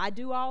while I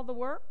do all the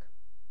work?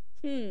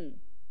 Tell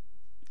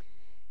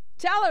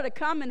her to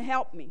come and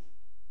help me."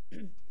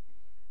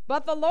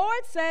 But the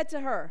Lord said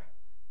to her,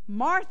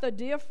 "Martha,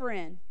 dear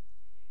friend,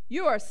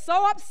 you are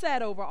so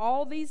upset over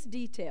all these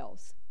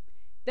details.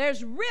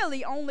 There's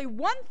really only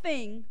one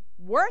thing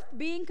worth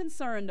being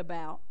concerned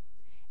about,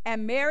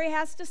 and Mary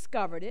has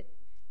discovered it,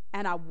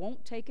 and I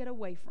won't take it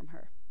away from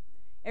her."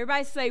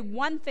 Everybody say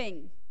one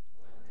thing.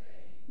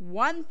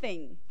 One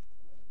thing.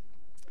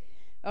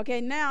 Okay,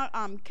 now,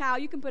 Kyle,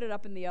 you can put it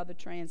up in the other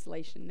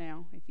translation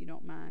now, if you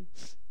don't mind.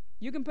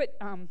 You can put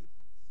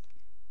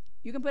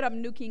up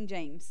New King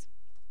James.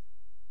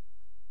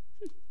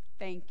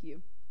 Thank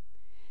you.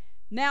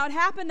 Now it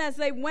happened as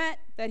they went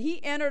that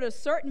he entered a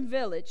certain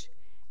village,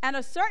 and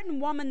a certain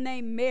woman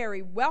named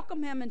Mary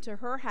welcomed him into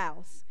her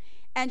house.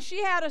 And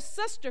she had a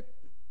sister.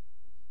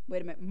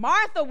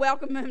 Martha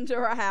welcomed him to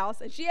her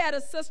house, and she had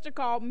a sister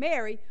called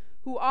Mary,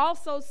 who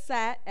also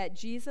sat at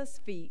Jesus'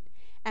 feet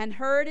and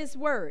heard his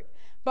word.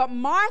 But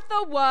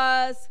Martha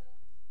was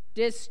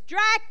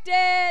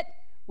distracted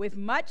with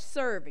much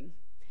serving.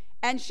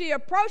 And she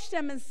approached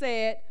him and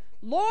said,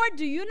 "Lord,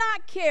 do you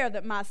not care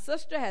that my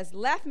sister has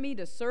left me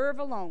to serve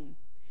alone?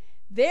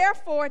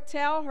 Therefore,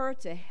 tell her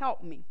to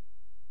help me."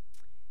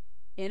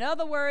 In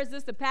other words, this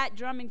is the Pat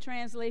Drumming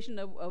translation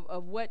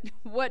of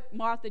what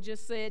Martha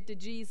just said to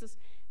Jesus.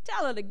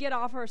 Tell her to get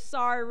off her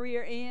sorry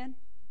rear end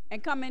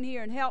and come in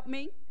here and help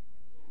me.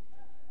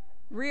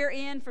 Rear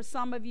end for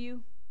some of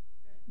you,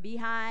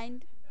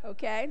 behind,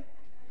 okay?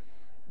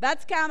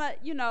 That's kind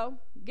of,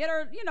 get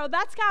her,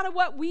 that's kind of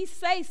what we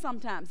say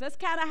sometimes. That's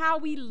kind of how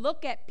we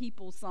look at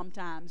people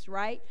sometimes,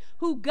 right?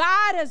 Who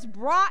God has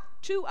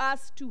brought to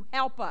us to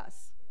help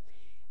us.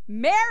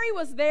 Mary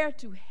was there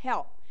to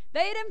help.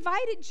 They had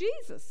invited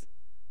Jesus,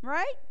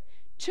 right?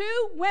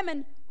 Two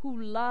women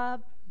who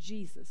loved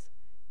Jesus.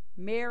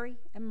 Mary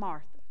and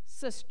Martha,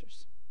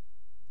 sisters,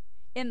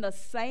 in the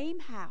same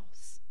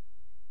house,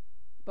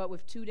 but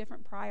with two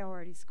different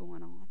priorities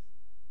going on.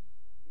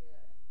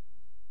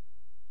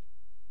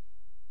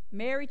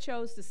 Mary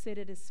chose to sit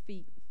at his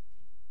feet.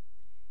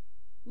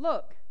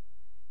 Look,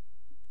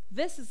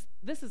 this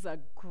is a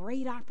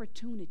great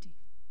opportunity.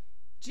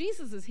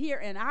 Jesus is here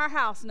in our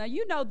house. Now,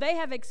 they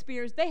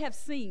have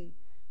seen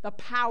the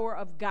power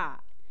of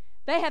God.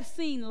 They have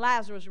seen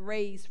Lazarus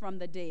raised from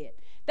the dead.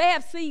 They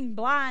have seen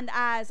blind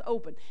eyes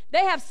open.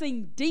 They have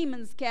seen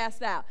demons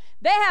cast out.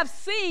 They have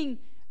seen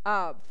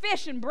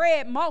fish and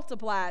bread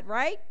multiplied,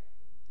 right?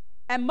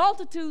 And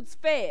multitudes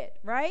fed,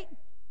 right?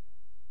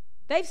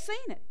 They've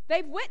seen it.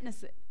 They've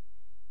witnessed it.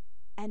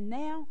 And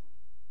now,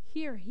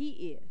 here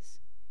he is.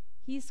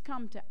 He's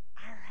come to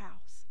our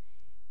house.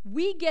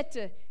 We get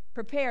to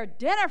prepare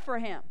dinner for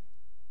him.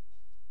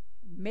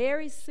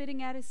 Mary's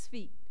sitting at his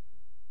feet,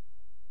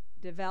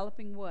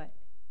 developing what?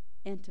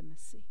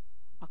 Intimacy,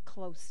 a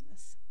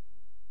closeness.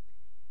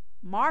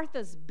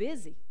 Martha's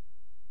busy.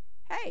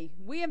 Hey,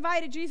 we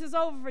invited Jesus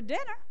over for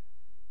dinner.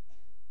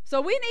 So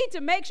we need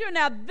to make sure,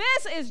 now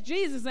this is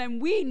Jesus,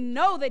 and we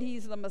know that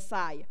he's the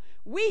Messiah.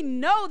 We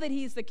know that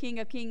he's the King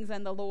of Kings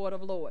and the Lord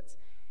of Lords.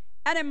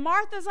 And in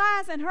Martha's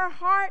eyes and her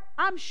heart,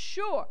 I'm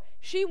sure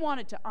she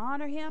wanted to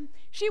honor him.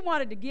 She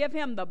wanted to give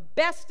him the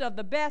best of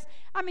the best.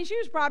 I mean, she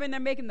was probably in there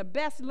making the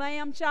best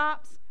lamb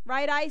chops.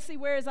 Right, Icy?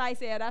 Where is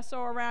Icy at? I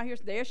saw her around here.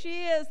 There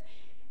she is,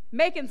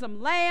 making some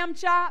lamb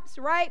chops,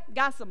 right?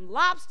 Got some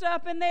lobster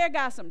up in there,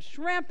 got some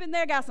shrimp in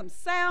there, got some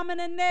salmon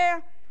in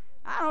there.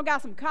 I don't know,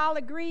 got some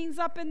collard greens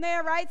up in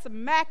there, right?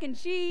 Some mac and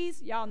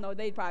cheese. Y'all know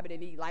they probably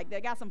didn't eat like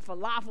that. Got some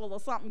falafel or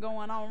something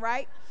going on,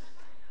 right?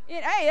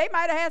 Hey, they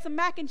might have had some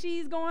mac and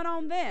cheese going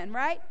on then,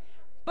 right?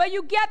 But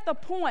you get the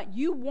point.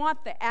 You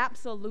want the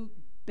absolute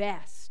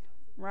best,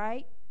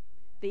 right?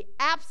 The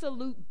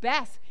absolute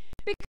best.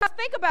 Because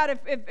think about it,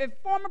 if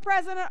former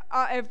President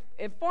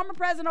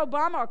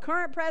Obama or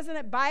current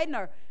President Biden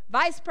or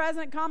Vice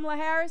President Kamala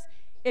Harris,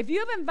 if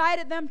you've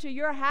invited them to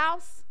your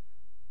house,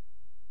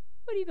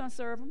 what are you going to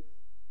serve them?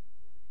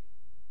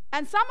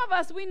 And some of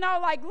us, we know,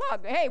 like,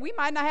 look, hey, we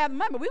might not have the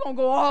money, but we're going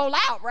to go all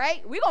out,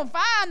 right? We're going to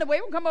find a way.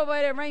 We're going to come over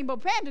there at Rainbow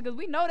Pantry because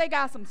we know they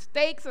got some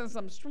steaks and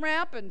some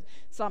shrimp and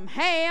some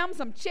ham,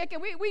 some chicken.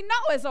 We know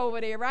it's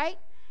over there, right?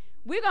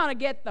 We're going to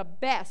get the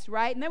best,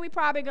 right? And then we're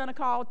probably going to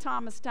call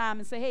Thomas Time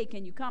and say, hey,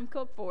 can you come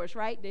cook for us,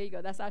 right? There you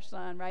go. That's our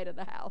son right at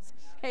the house.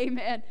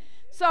 Amen.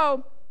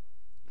 So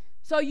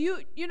you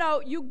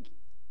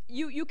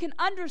can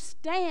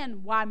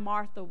understand why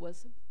Martha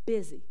was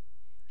busy.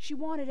 She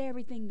wanted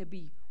everything to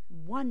be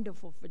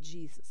wonderful for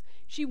Jesus.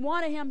 She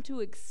wanted him to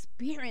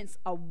experience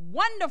a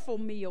wonderful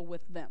meal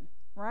with them,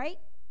 right?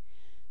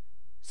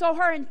 So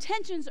her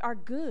intentions are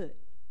good.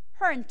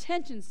 Her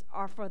intentions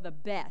are for the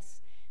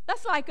best.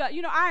 That's like,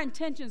 our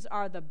intentions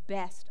are the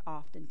best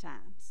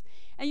oftentimes.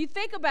 And you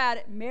think about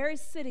it,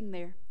 Mary's sitting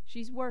there.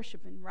 She's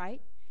worshiping,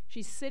 right?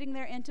 She's sitting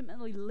there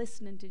intimately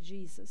listening to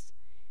Jesus.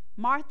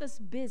 Martha's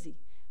busy.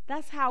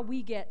 That's how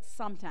we get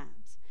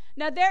sometimes.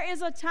 Now, there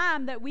is a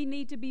time that we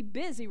need to be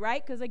busy,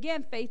 right? Because,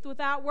 again, faith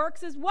without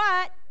works is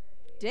what?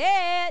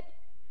 Dead.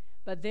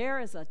 But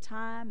there is a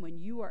time when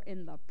you are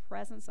in the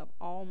presence of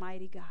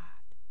Almighty God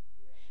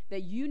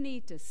that you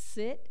need to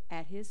sit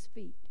at his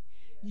feet.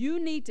 You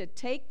need to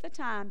take the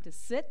time to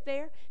sit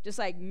there, just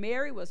like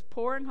Mary was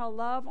pouring her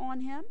love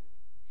on him.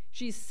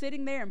 She's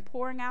sitting there and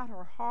pouring out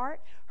her heart.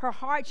 Her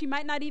heart, she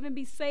might not even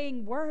be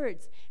saying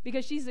words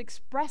because she's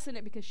expressing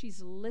it because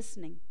she's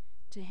listening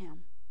to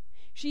him.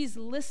 She's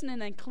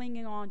listening and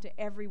clinging on to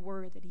every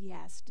word that he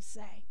has to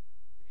say.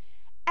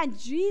 And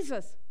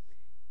Jesus,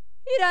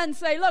 he doesn't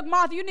say, look,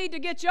 Martha, you need to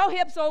get your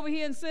hips over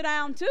here and sit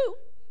down too.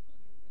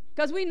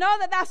 Because we know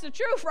that that's the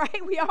truth,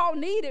 right? We all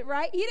need it,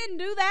 right? He didn't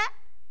do that.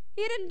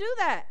 He didn't do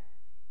that.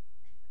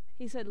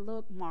 He said,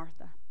 look,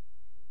 Martha,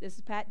 this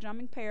is Pat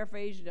Drumming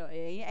paraphrase. You know,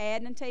 ain't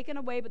adding and taking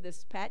away, but this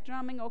is Pat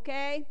Drumming,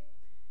 okay?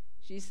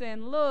 She's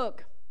saying,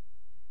 look,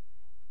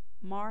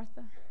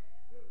 Martha,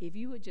 if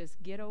you would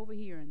just get over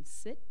here and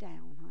sit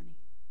down, honey,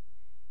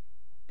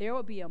 there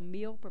will be a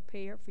meal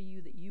prepared for you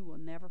that you will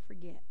never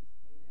forget.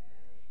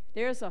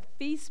 There's a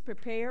feast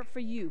prepared for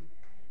you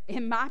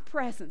in my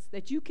presence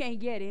that you can't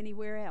get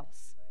anywhere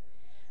else.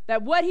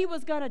 That what he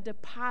was going to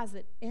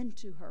deposit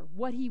into her,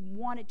 what he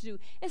wanted to do.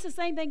 It's the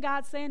same thing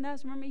God's saying to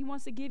us. Remember, he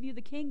wants to give you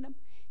the kingdom.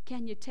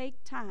 Can you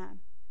take time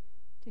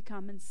to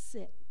come and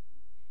sit?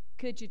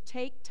 Could you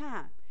take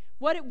time?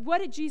 What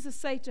did Jesus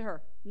say to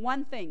her?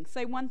 One thing.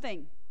 Say one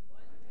thing.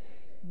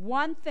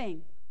 One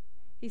thing.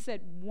 He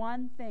said,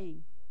 one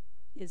thing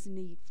is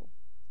needful.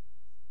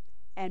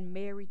 And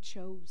Mary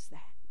chose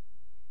that.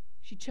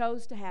 She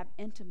chose to have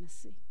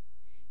intimacy.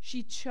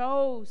 She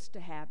chose to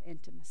have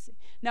intimacy.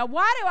 Now,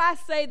 why do I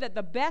say that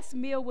the best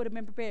meal would have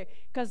been prepared?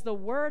 Because the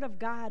Word of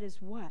God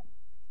is what?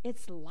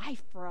 It's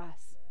life for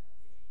us.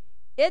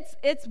 It's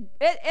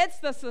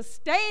the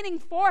sustaining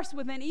force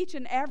within each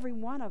and every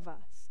one of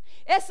us.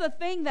 It's the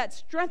thing that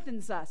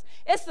strengthens us.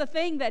 It's the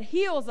thing that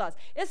heals us.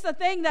 It's the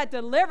thing that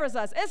delivers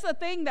us. It's the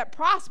thing that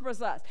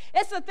prospers us.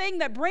 It's the thing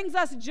that brings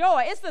us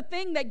joy. It's the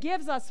thing that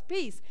gives us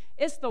peace.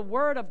 It's the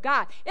Word of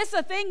God. It's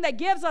the thing that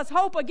gives us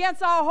hope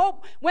against all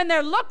hope when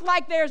there look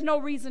like there's no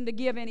reason to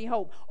give any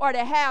hope or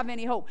to have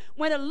any hope.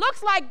 When it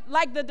looks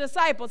like the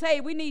disciples,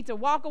 hey, we need to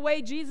walk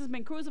away. Jesus has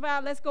been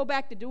crucified. Let's go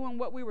back to doing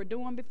what we were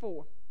doing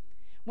before.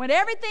 When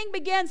everything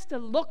begins to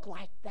look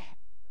like that,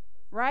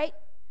 right?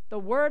 The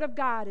Word of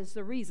God is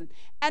the reason.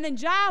 And in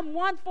John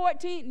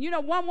 1:14,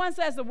 1:1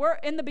 says the Word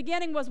in the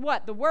beginning was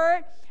what? The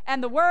Word,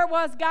 and the Word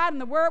was God,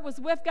 and the Word was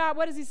with God.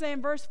 What does he say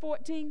in verse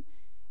 14?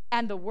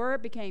 And the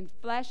Word became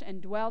flesh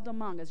and dwelled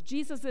among us.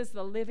 Jesus is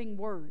the living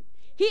Word.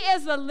 He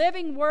is the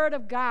living word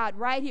of God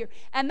right here.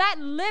 And that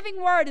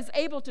living word is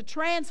able to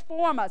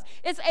transform us.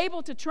 It's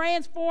able to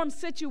transform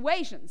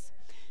situations.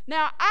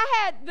 Now,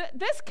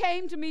 this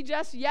came to me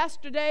just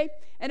yesterday,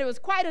 and it was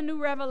quite a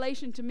new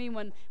revelation to me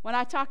when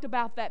I talked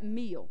about that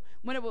meal.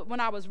 When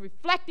I was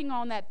reflecting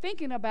on that,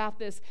 thinking about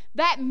this,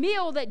 that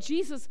meal that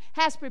Jesus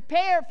has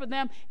prepared for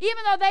them,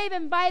 even though they've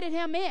invited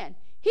him in,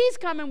 he's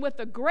coming with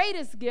the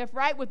greatest gift,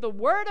 right? With the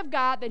word of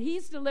God that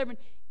he's delivering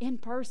in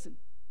person.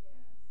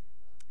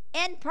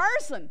 In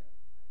person.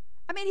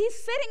 I mean, he's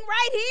sitting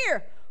right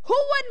here. Who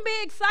wouldn't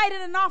be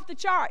excited and off the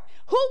chart?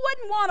 Who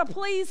wouldn't want to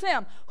please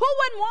him? Who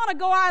wouldn't want to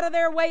go out of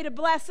their way to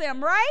bless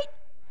him, right?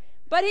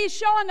 But he's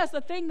showing us the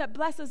thing that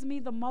blesses me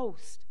the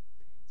most.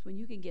 It's when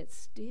you can get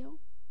still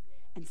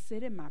and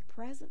sit in my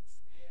presence.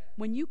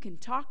 When you can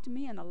talk to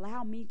me and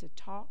allow me to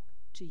talk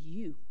to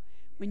you.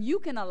 When you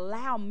can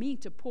allow me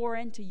to pour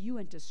into you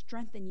and to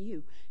strengthen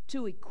you,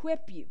 to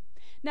equip you.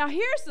 Now,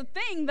 here's the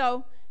thing,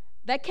 though,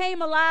 that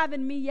came alive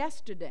in me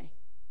yesterday.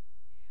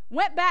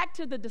 Went back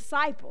to the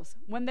disciples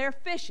when they're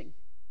fishing,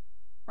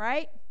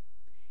 right?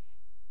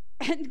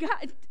 And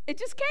God, it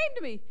just came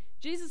to me.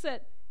 Jesus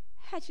said,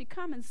 had she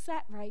come and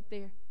sat right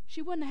there,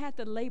 she wouldn't have had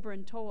to labor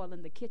and toil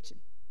in the kitchen.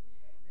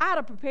 I'd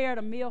have prepared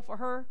a meal for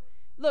her.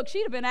 Look,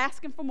 she'd have been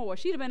asking for more.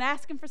 She'd have been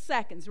asking for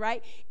seconds,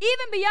 right?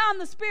 Even beyond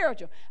the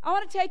spiritual. I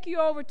want to take you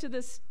over to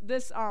this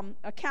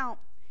account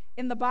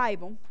in the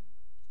Bible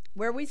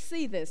where we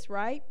see this,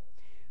 right?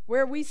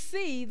 Where we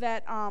see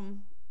that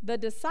the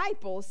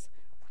disciples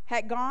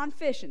had gone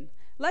fishing.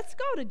 Let's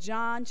go to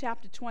John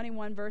chapter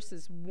 21,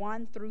 verses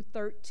 1 through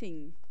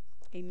 13.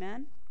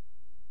 Amen.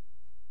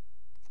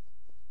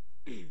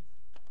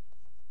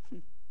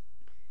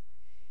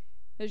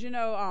 As you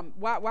know,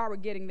 while we're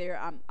getting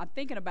there, I'm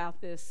thinking about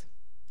this.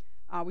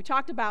 We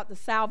talked about the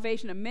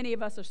salvation, and many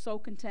of us are so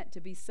content to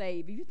be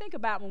saved. If you think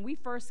about when we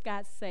first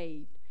got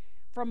saved,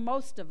 for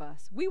most of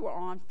us, we were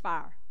on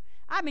fire.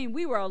 I mean,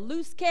 we were a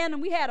loose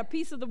cannon. We had a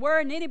piece of the word,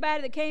 and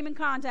anybody that came in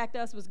contact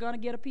with us was going to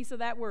get a piece of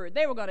that word.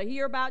 They were going to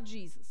hear about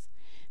Jesus.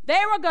 They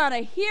were going to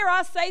hear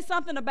us say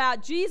something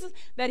about Jesus,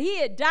 that he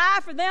had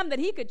died for them, that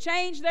he could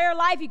change their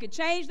life, he could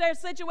change their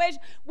situation.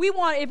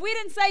 If we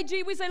didn't say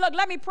Jesus, we say, look,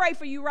 let me pray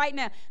for you right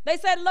now. They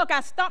said, look,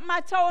 I stumped my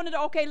toe in it.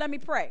 Okay, let me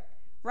pray,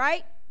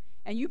 right?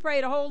 And you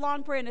prayed a whole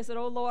long prayer, and they said,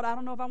 oh, Lord, I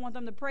don't know if I want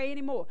them to pray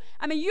anymore.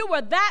 I mean, you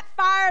were that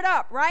fired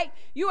up, right?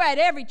 You were at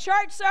every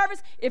church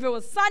service. If it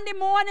was Sunday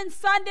morning,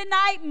 Sunday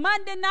night,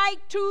 Monday night,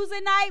 Tuesday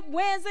night,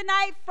 Wednesday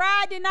night,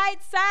 Friday night,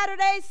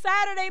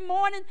 Saturday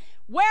morning,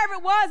 wherever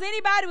it was,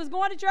 anybody was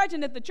going to church,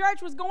 and if the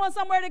church was going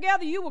somewhere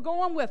together, you were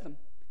going with them.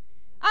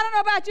 I don't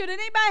know about you. Did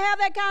anybody have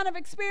that kind of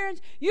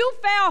experience? You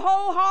fell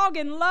whole hog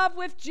in love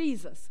with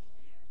Jesus,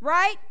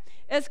 right?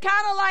 It's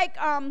kind of like...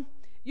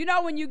 you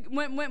know, when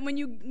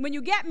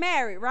you get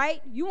married,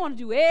 right, you want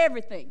to do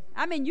everything.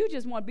 I mean, you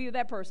just want to be with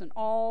that person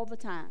all the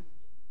time.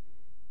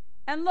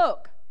 And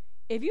look,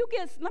 let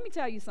me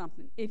tell you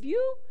something. If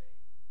you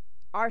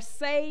are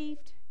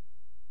saved,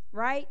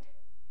 right,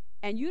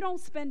 and you don't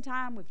spend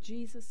time with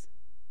Jesus,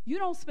 you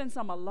don't spend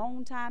some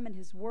alone time in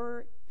his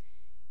word,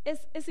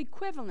 it's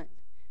equivalent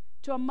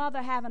to a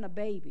mother having a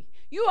baby.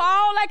 You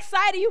all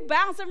excited, you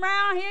bouncing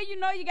around here, you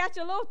know, you got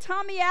your little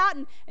tummy out,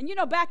 and you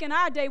know, back in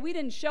our day, we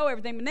didn't show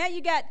everything, but now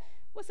you got,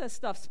 what's that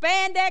stuff,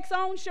 spandex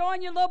on,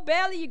 showing your little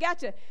belly, you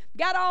got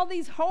all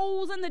these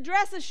holes in the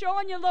dresses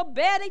showing your little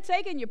belly,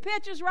 taking your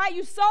pictures, right?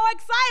 You're so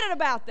excited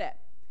about that.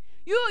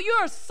 You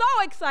are so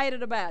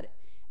excited about it.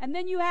 And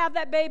then you have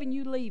that baby and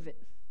you leave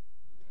it.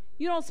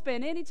 You don't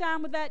spend any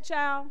time with that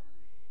child.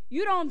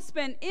 You don't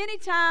spend any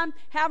time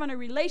having a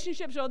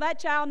relationship so that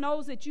child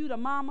knows that you the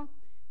mama.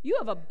 You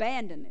have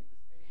abandoned it.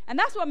 And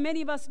that's what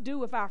many of us do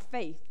with our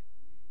faith,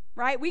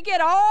 right? We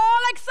get all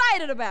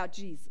excited about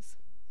Jesus.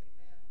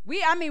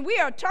 We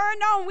are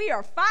turned on. We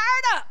are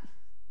fired up.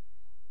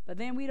 But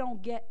then we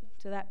don't get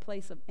to that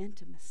place of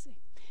intimacy.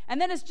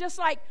 And then it's just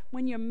like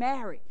when you're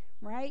married,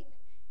 right?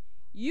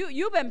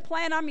 You've been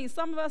planning,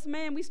 some of us,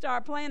 man, we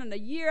start planning a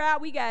year out.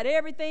 We got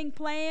everything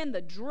planned, the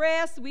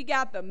dress, we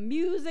got the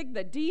music,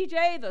 the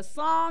DJ, the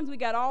songs, we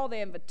got all the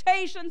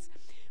invitations.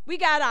 We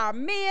got our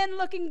men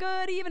looking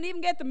good,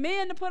 even get the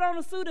men to put on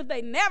a suit if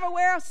they never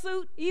wear a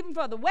suit, even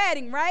for the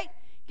wedding, right?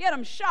 Get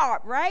them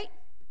sharp, right?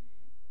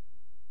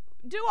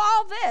 Do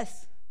all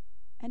this,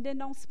 and then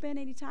don't spend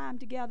any time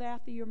together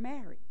after you're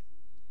married.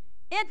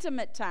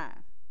 Intimate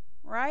time,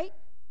 right?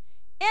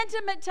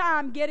 Intimate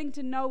time getting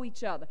to know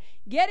each other.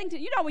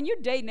 When you're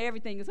dating,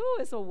 everything is,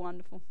 it's so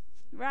wonderful,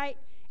 right?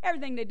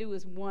 Everything they do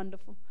is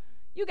wonderful.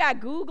 You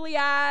got googly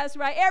eyes,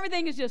 right?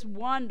 Everything is just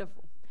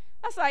wonderful.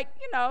 That's like,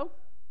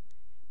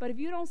 but if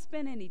you don't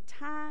spend any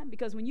time,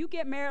 because when you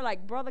get married,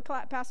 like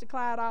Pastor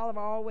Clyde Oliver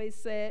always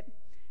said,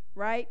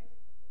 right?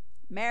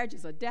 Marriage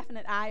is a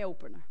definite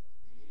eye-opener.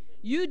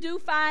 You do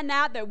find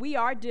out that we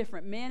are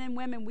different. Men and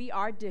women, we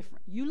are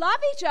different. You love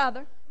each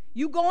other.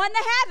 You go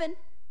into heaven.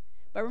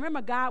 But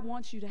remember, God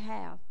wants you to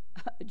have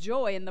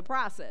joy in the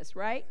process,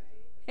 right?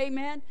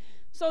 Amen.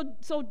 So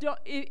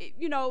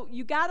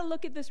you got to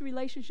look at this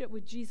relationship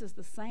with Jesus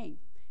the same.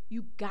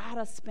 You got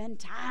to spend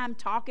time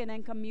talking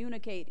and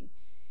communicating.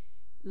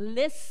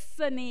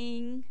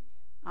 Listening.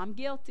 I'm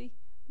guilty.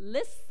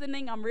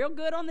 Listening. I'm real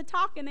good on the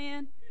talking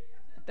end.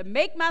 To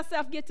make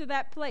myself get to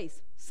that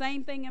place.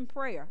 Same thing in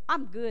prayer.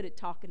 I'm good at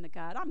talking to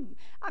God.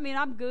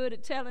 I'm good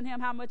at telling him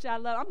how much I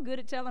love. I'm good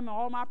at telling him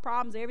all my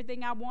problems,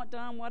 everything I want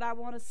done, what I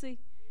want to see.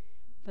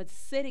 But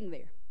sitting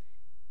there.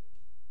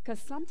 Because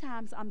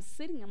sometimes I'm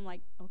sitting, I'm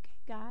like, okay,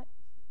 God,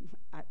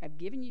 I've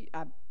given you,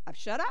 I've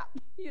shut up,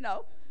 you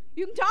know.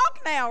 You can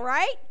talk now,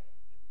 right?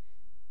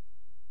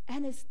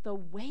 And it's the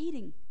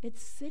waiting.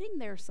 It's sitting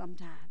there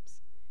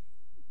sometimes.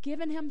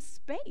 Giving him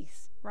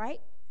space,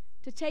 right?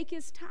 To take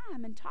his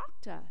time and talk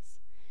to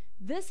us.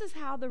 This is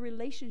how the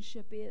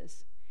relationship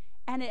is.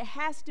 And it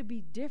has to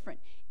be different.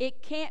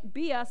 It can't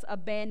be us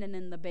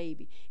abandoning the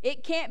baby.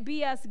 It can't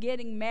be us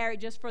getting married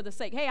just for the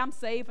sake. Hey, I'm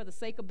saved for the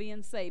sake of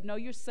being saved. No,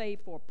 you're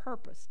saved for a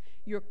purpose.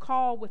 You're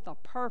called with a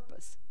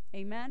purpose.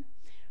 Amen?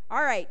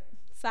 All right.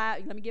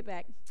 Let me get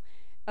back.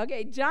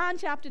 Okay, John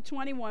chapter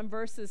 21,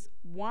 verses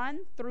 1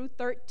 through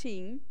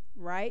 13,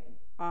 right?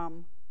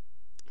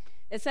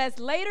 It says,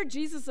 later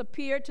Jesus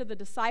appeared to the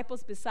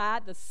disciples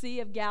beside the Sea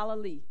of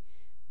Galilee.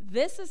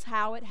 This is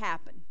how it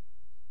happened.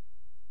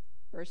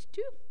 Verse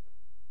 2.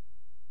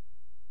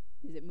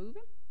 Is it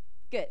moving?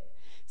 Good.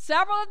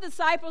 Several of the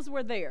disciples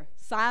were there.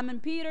 Simon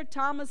Peter,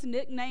 Thomas,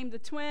 nicknamed the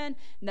twin,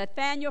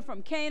 Nathanael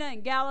from Cana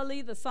in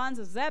Galilee, the sons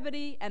of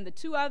Zebedee, and the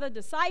two other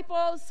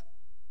disciples.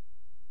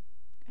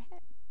 Go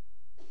ahead.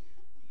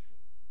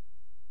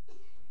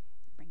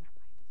 Bring my Bible.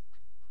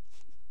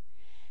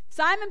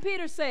 Simon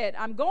Peter said,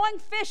 I'm going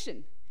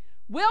fishing.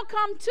 We'll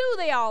come too,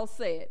 they all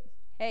said.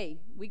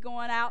 Hey, we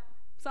going out.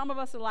 Some of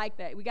us are like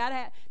that.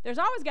 There's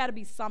always got to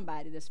be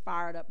somebody that's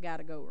fired up, got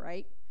to go,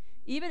 right?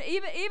 Even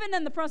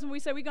in the person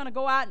we say we're going to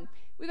go out and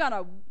we're going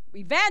to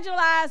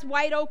evangelize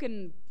White Oak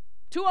and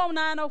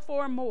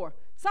 20904 and more.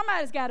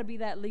 Somebody's got to be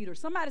that leader.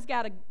 Somebody's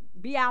got to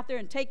be out there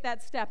and take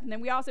that step. And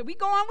then we all say, we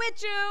going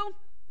with you.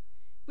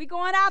 We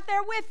going out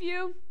there with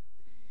you.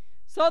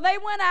 So they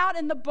went out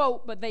in the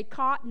boat, but they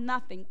caught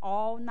nothing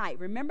all night.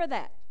 Remember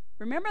that.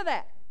 Remember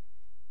that.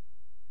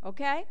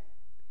 Okay?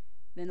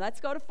 Then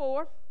let's go to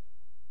 4.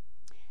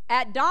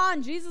 At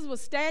dawn, Jesus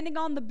was standing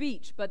on the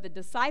beach, but the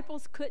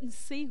disciples couldn't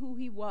see who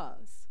he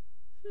was.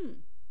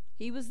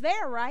 He was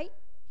there, right?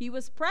 He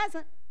was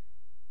present.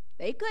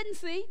 They couldn't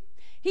see.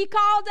 He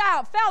called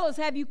out, fellows,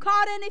 have you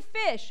caught any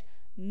fish?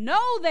 No,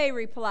 they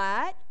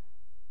replied.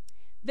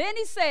 Then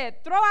he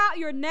said, throw out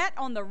your net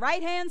on the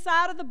right-hand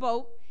side of the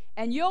boat,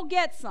 and you'll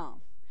get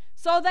some.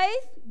 So they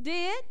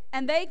did,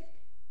 and they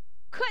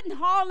couldn't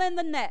haul in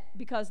the net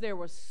because there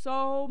were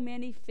so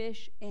many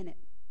fish in it.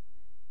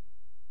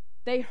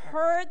 They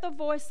heard the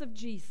voice of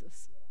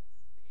Jesus.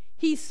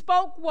 He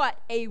spoke what?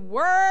 A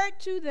word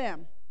to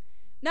them.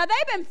 Now,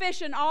 they've been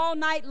fishing all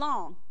night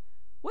long.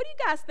 What do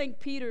you guys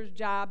think Peter's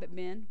job had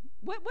been?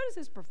 What is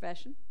his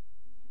profession?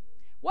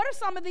 What are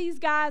some of these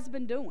guys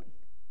been doing?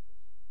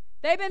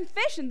 They've been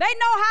fishing. They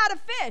know how to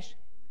fish.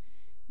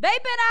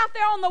 They've been out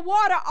there on the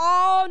water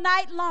all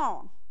night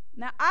long.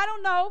 Now, I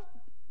don't know.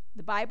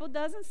 The Bible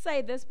doesn't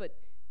say this, but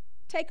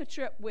take a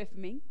trip with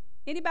me.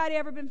 Anybody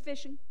ever been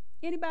fishing?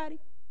 Anybody?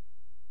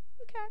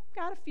 Okay,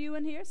 got a few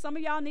in here. Some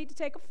of y'all need to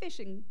take a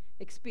fishing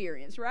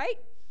experience, right?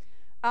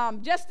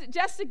 Just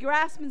to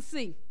grasp and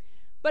see.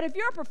 But if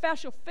you're a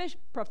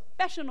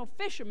professional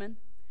fisherman,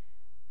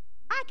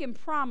 I can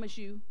promise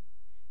you,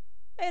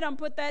 they done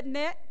put that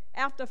net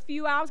after a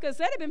few hours, because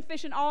they've been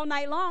fishing all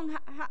night long.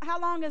 How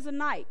long is a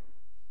night?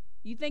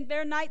 You think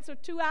their nights are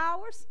 2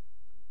 hours?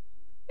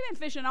 They've been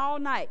fishing all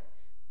night.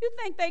 You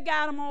think they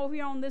got them over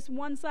here on this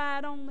one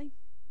side only?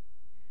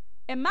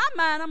 In my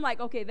mind, I'm like,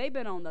 okay, they've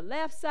been on the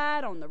left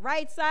side, on the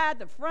right side,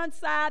 the front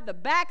side, the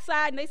back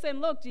side, and they saying,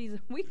 look,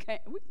 Jesus, we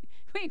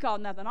ain't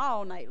caught nothing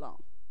all night long.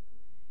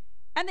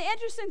 And the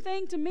interesting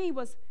thing to me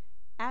was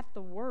at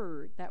the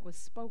word that was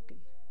spoken.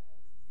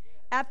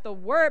 At the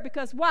word,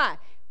 because why?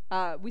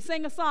 We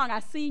sing a song, I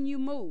seen you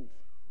move.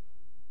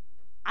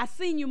 I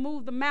seen you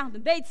move the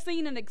mountain. They'd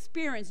seen and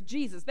experienced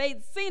Jesus.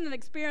 They'd seen and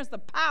experienced the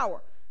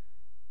power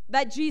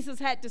that Jesus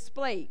had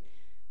displayed.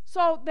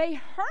 So they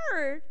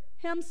heard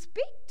him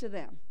speak to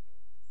them.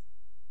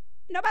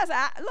 Nobody said,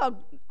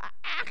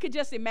 I could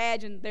just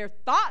imagine their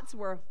thoughts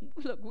were,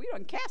 look, we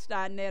done cast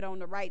our net on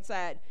the right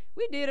side.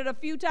 We did it a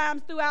few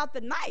times throughout the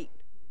night,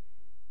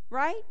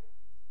 right?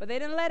 But they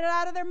didn't let it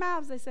out of their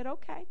mouths. They said,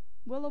 okay,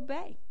 we'll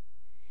obey.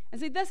 And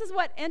see, this is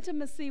what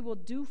intimacy will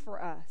do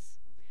for us.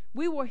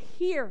 We will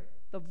hear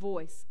the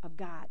voice of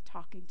God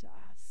talking to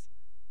us.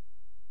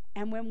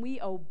 And when we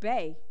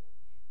obey,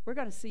 we're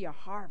going to see a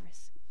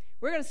harvest.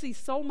 We're going to see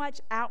so much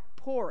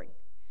outpouring.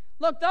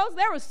 Look,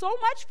 there was so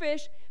much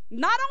fish,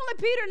 not only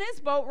Peter and his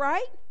boat,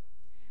 right?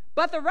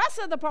 But the rest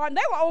of the party,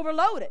 they were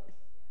overloaded.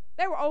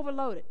 They were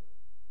overloaded.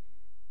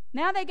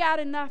 Now they got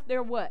enough,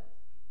 they're what?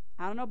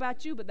 I don't know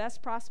about you, but that's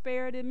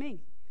prosperity to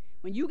me.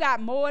 When you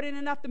got more than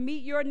enough to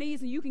meet your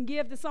needs and you can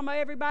give to some of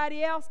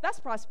everybody else, that's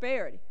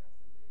prosperity.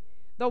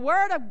 The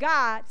word of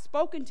God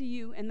spoken to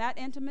you in that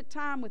intimate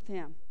time with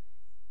him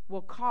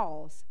will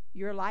cause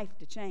your life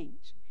to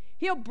change.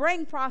 He'll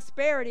bring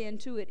prosperity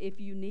into it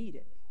if you need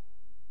it,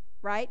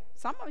 right?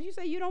 Some of you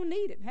say you don't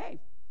need it.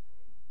 Hey,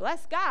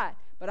 bless God.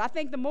 But I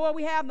think the more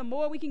we have, the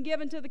more we can give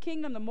into the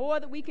kingdom, the more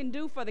that we can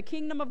do for the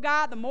kingdom of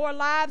God, the more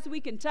lives we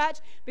can touch,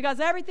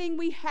 because everything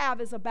we have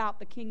is about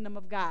the kingdom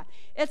of God.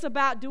 It's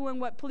about doing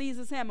what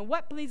pleases him. And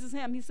what pleases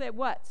him, he said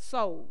what?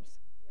 Souls.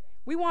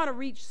 We want to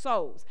reach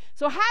souls.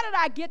 So how did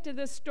I get to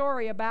this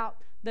story about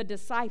the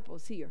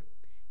disciples here?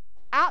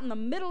 Out in the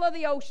middle of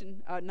the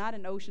ocean, not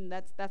an ocean,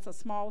 that's a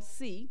small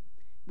sea.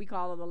 We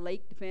call it a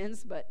lake,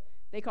 depends, but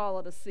they call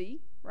it a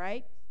sea,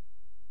 right?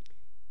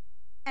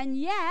 And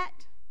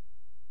yet,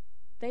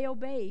 they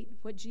obeyed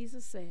what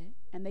Jesus said,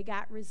 and they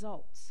got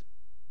results.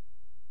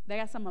 They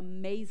got some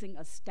amazing,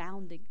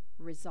 astounding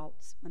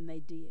results when they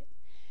did.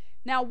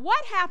 Now,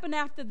 what happened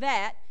after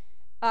that?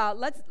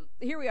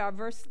 Here we are,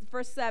 verse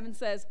 7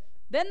 says,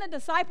 then the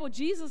disciple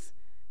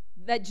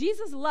that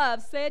Jesus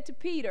loved said to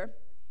Peter,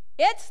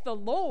 it's the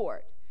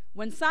Lord.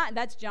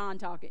 That's John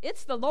talking.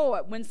 It's the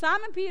Lord. When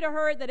Simon Peter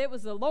heard that it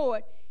was the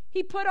Lord,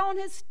 he put on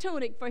his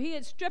tunic, for he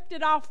had stripped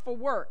it off for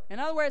work. In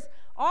other words,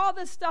 all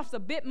this stuff's a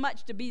bit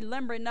much to be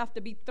limber enough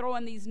to be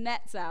throwing these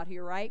nets out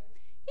here, right?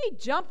 He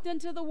jumped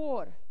into the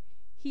water.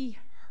 He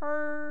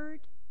heard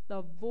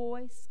the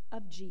voice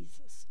of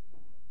Jesus.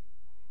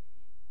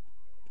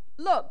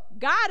 Look,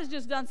 God has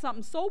just done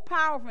something so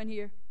powerful in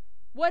here.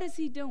 What is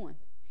he doing?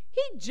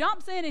 He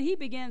jumps in and he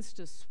begins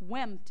to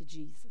swim to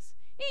Jesus.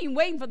 He ain't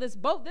waiting for this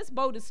boat. This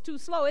boat is too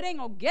slow. It ain't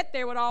going to get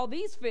there with all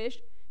these fish.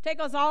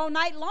 Take us all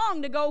night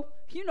long to go,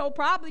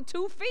 probably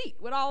 2 feet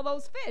with all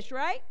those fish,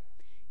 right?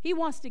 He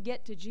wants to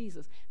get to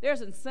Jesus.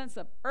 There's a sense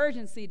of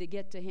urgency to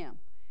get to him.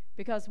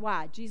 Because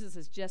why? Jesus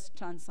has just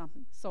done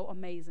something so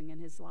amazing in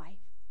his life.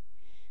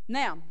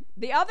 Now,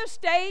 the others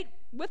stayed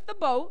with the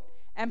boat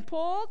and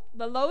pulled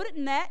the loaded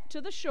net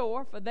to the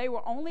shore, for they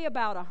were only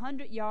about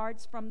 100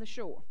 yards from the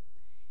shore.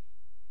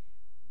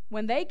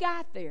 When they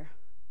got there,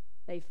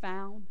 they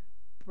found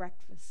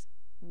breakfast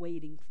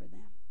waiting for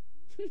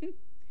them.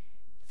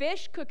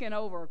 Fish cooking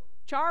over a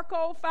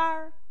charcoal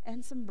fire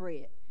and some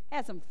bread.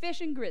 Had some fish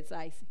and grits,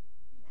 Icy.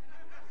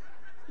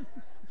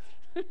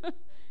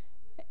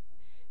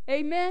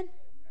 Amen.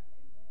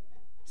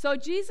 So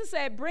Jesus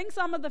said, bring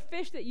some of the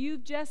fish that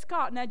you've just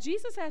caught. Now,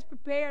 Jesus has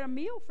prepared a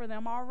meal for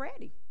them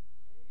already.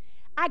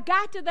 I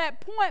got to that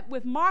point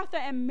with Martha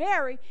and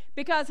Mary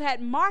because had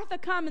Martha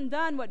come and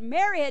done what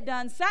Mary had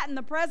done, sat in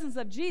the presence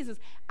of Jesus,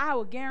 I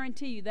will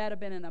guarantee you that would have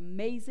been an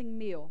amazing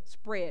meal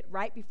spread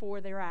right before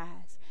their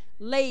eyes,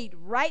 laid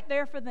right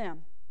there for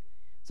them.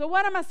 So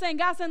what am I saying?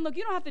 God's saying, look,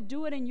 you don't have to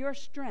do it in your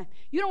strength.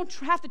 You don't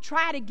have to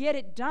try to get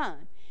it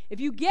done. If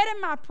you get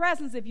in my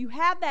presence, if you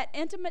have that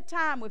intimate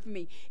time with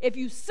me, if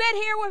you sit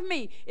here with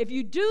me, if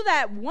you do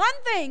that one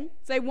thing,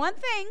 say one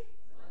thing,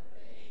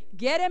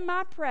 get in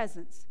my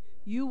presence,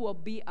 you will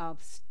be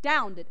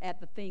astounded at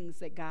the things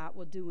that God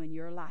will do in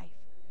your life.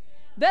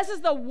 This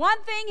is the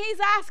one thing he's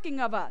asking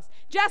of us.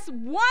 Just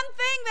one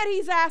thing that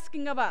he's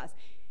asking of us.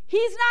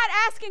 He's not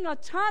asking a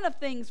ton of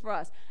things for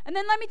us. And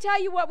then let me tell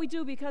you what we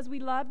do because we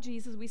love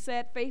Jesus. We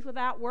said faith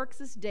without works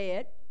is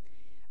dead.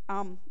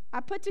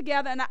 I put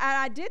together, and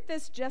I did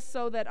this just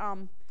so that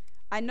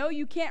I know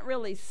you can't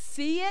really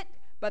see it,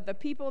 but the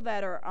people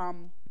that are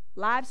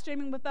live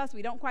streaming with us,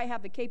 we don't quite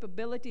have the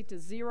capability to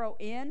zero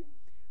in,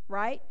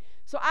 right?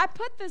 So I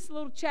put this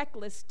little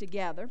checklist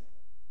together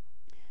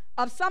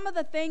of some of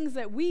the things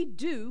that we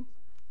do.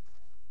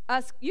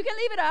 You can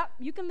leave it up.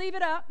 You can leave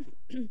it up.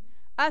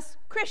 Us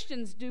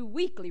Christians do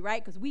weekly,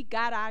 right? Because we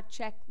got our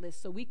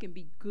checklist so we can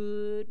be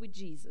good with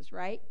Jesus,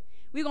 right?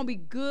 We're going to be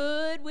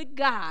good with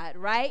God,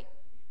 right?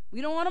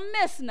 We don't want to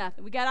miss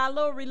nothing. We got our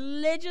little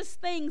religious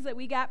things that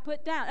we got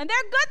put down. And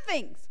they're good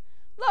things.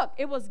 Look,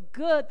 it was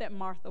good that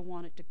Martha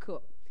wanted to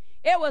cook.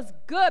 It was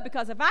good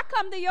because if I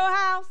come to your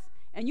house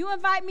and you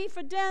invite me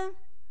for dinner,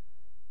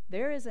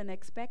 there is an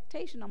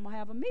expectation I'm going to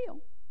have a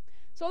meal.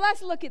 So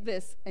let's look at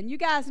this. And you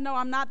guys know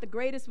I'm not the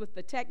greatest with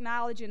the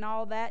technology and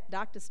all that.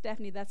 Dr.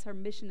 Stephanie, that's her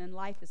mission in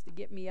life, is to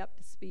get me up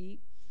to speed.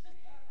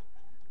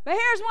 But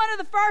here's one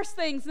of the first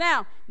things.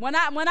 Now, when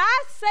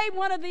I say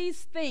one of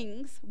these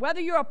things,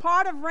 whether you're a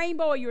part of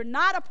Rainbow or you're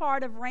not a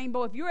part of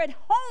Rainbow, if you're at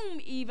home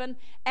even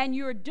and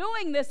you're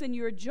doing this and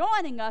you're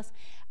joining us,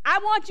 I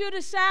want you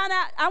to shout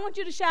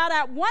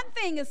out one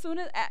thing as soon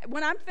as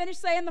when I'm finished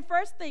saying the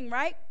first thing,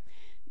 right?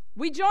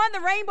 We join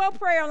the Rainbow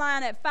Prayer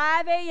Line at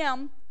 5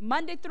 a.m.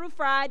 Monday through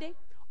Friday,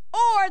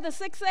 or the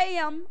 6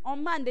 a.m.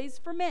 on Mondays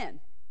for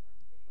men.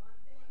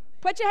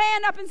 Put your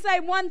hand up and say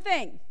one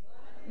thing.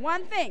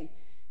 One thing.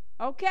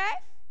 Okay?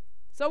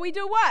 So we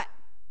do what?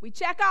 We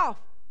check off.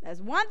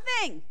 That's one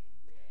thing.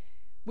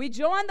 We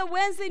join the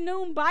Wednesday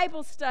noon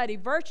Bible study,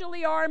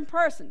 virtually or in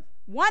person.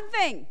 One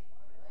thing.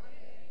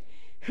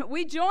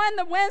 We join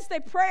the Wednesday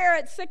prayer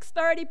at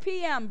 6:30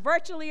 p.m.,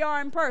 virtually or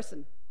in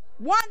person.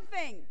 One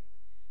thing.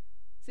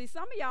 See,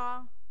 some of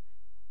y'all,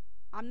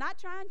 I'm not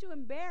trying to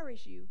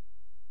embarrass you.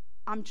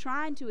 I'm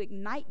trying to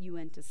ignite you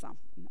into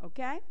something,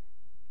 okay?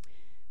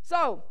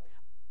 So,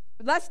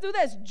 let's do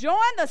this. Join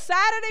the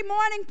Saturday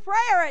morning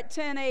prayer at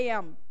 10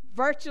 a.m.,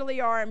 virtually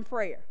or in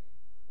prayer.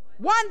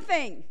 One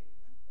thing.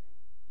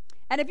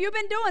 And if you've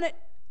been doing it,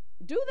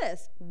 do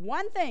this.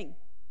 One thing.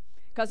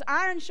 Because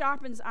iron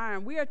sharpens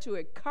iron. We are to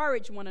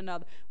encourage one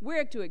another. We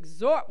are to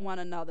exhort one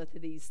another to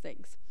these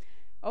things.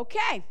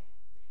 Okay.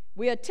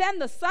 We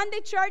attend the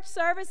Sunday church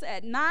service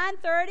at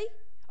 9:30.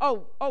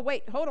 Oh,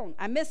 wait, hold on.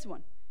 I missed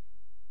one.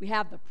 We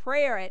have the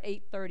prayer at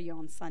 8:30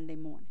 on Sunday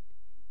morning.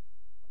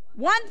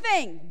 One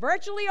thing,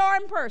 virtually or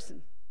in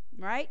person,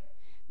 right?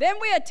 Then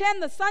we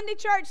attend the Sunday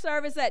church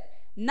service at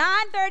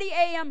 9:30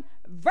 a.m.,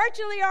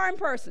 virtually or in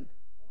person.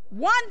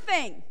 One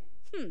thing.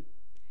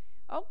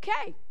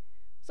 Okay.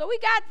 So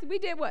we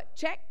did what?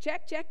 Check.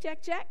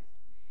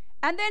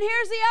 And then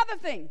here's the other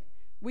thing.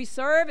 We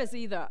serve as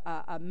either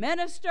a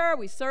minister,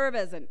 we serve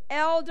as an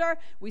elder,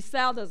 we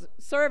serve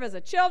as a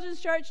children's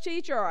church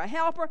teacher or a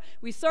helper,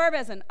 we serve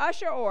as an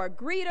usher or a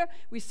greeter,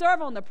 we serve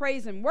on the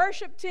praise and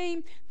worship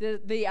team, the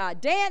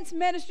dance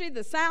ministry,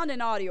 the sound and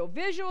audio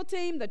visual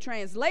team, the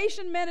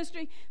translation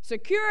ministry,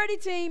 security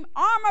team,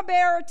 armor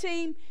bearer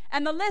team,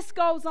 and the list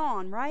goes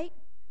on, right?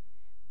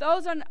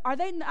 Those are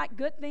they not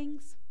good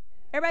things?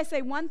 Everybody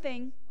say one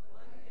thing.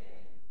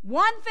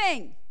 One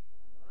thing.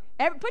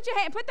 Put your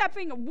hand, put that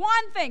finger,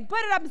 one thing. Put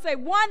it up and say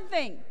one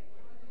thing.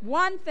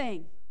 One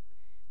thing.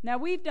 Now,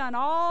 we've done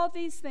all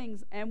these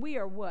things, and we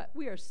are what?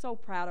 We are so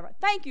proud of it.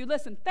 Thank you.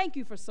 Listen, thank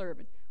you for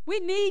serving. We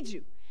need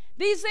you.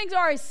 These things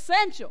are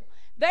essential.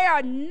 They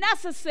are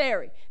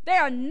necessary. They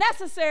are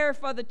necessary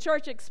for the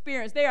church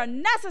experience. They are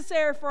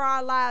necessary for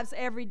our lives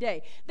every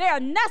day. They are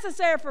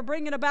necessary for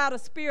bringing about a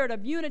spirit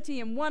of unity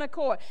and one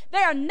accord. They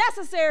are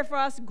necessary for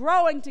us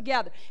growing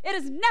together. It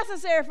is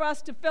necessary for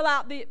us to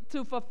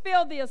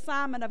fulfill the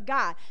assignment of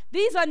God.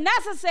 These are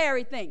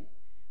necessary things.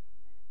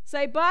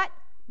 Say, but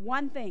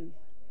one thing.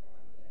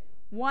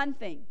 One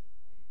thing.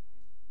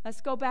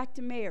 Let's go back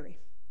to Mary.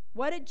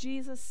 What did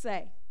Jesus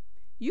say?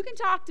 You can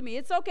talk to me.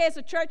 It's okay. It's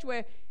a church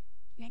where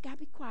you ain't got to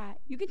be quiet.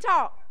 You can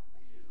talk.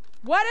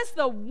 What is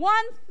the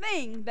one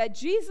thing that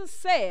Jesus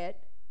said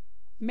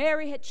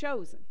Mary had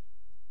chosen?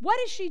 What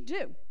did she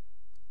do?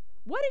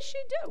 What did she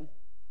do?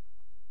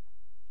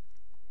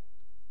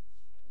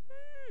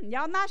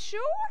 Y'all not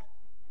sure?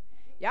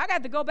 Y'all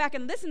got to go back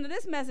and listen to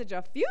this message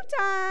a few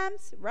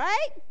times,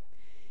 right?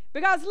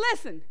 Because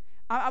listen,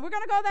 we're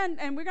going to go there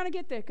and we're going to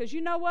get there, because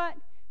you know what?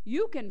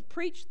 You can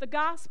preach the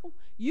gospel.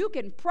 You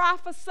can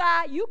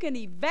prophesy. You can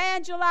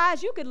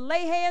evangelize. You can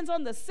lay hands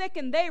on the sick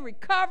and they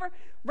recover,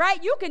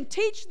 right? You can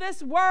teach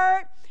this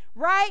word,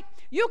 right?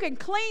 You can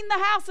clean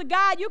the house of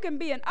God. You can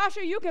be an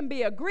usher. You can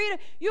be a greeter.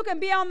 You can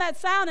be on that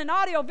sound and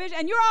audio vision,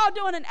 and you're all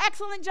doing an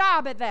excellent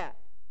job at that.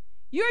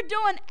 You're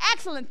doing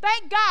excellent.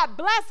 Thank God.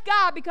 Bless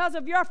God because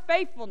of your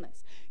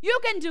faithfulness. You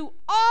can do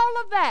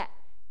all of that,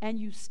 and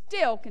you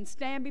still can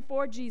stand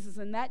before Jesus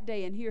in that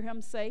day and hear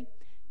him say,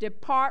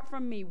 "Depart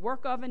from me,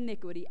 work of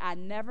iniquity, I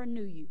never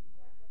knew you."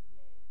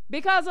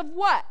 Because of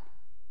what?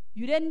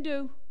 You didn't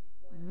do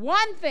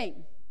one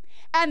thing.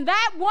 And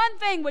that one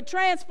thing would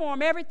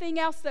transform everything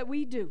else that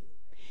we do.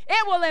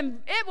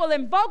 It will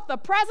invoke the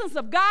presence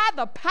of God,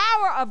 the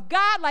power of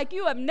God like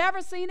you have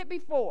never seen it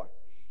before.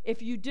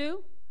 If you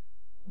do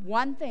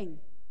one thing.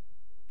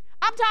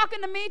 I'm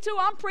talking to me too.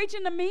 I'm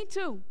preaching to me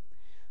too.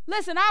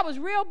 Listen, I was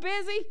real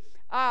busy.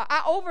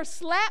 I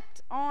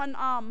overslept on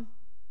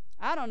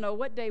I don't know,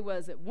 what day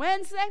was it?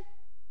 Wednesday?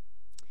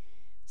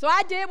 So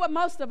I did what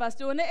most of us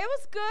do, and it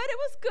was good. It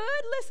was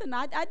good. Listen,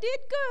 I did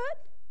good.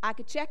 I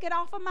could check it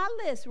off of my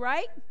list,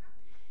 right?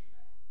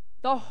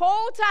 The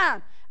whole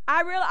time,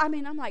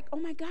 I'm like, oh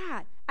my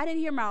God. I didn't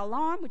hear my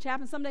alarm, which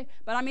happens someday,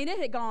 but it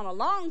had gone a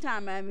long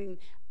time.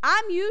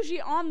 I'm usually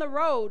on the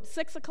road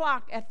 6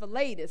 o'clock at the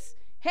latest,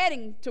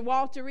 heading to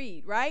Walter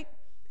Reed, right?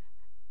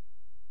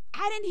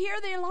 I didn't hear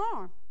the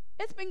alarm.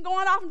 It's been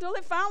going off until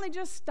it finally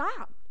just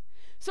stopped.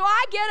 So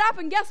I get up,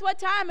 and guess what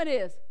time it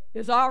is?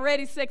 It's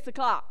already 6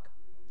 o'clock.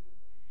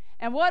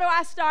 And what do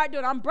I start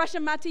doing? I'm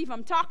brushing my teeth.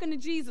 I'm talking to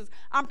Jesus.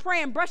 I'm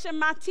praying, brushing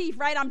my teeth,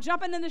 right? I'm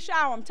jumping in the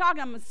shower. I'm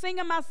talking. I'm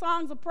singing my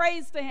songs of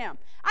praise to him.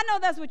 I know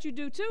that's what you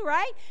do too,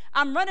 right?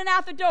 I'm running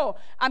out the door.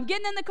 I'm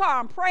getting in the car.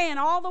 I'm praying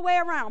all the way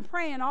around,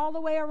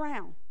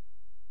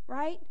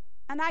 right?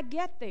 And I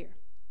get there.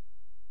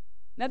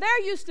 Now,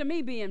 they're used to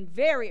me being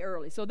very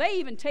early, so they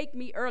even take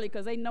me early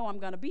because they know I'm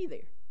going to be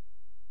there.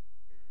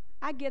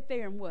 I get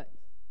there, and what?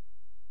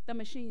 The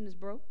machine is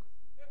broke.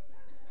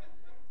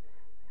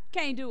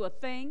 Can't do a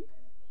thing.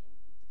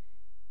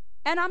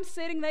 And I'm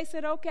sitting. They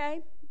said, okay,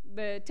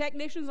 the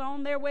technicians are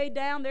on their way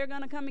down. They're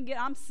going to come and get.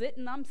 I'm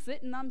sitting.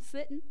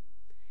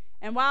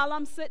 And while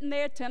I'm sitting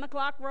there, 10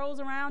 o'clock rolls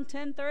around,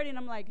 10:30, and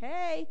I'm like,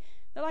 hey.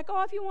 They're like,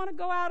 oh, if you want to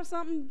go out or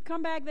something,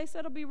 come back. They said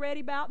it'll be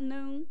ready about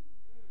noon.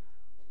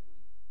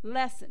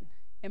 Lesson,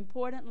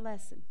 important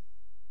lesson,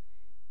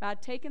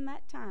 about taking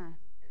that time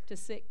to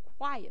sit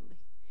quietly.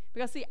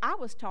 Because, see, I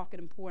was talking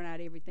and pouring out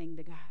everything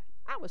to God.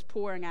 I was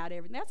pouring out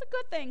everything. That's a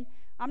good thing.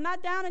 I'm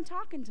not down and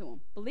talking to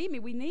him. Believe me,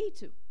 we need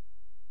to.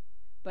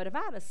 But if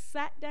I'd have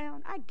sat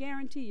down, I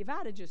guarantee you, if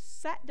I'd have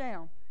just sat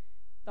down,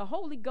 the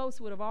Holy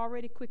Ghost would have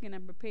already quickened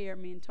and prepared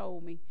me and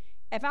told me.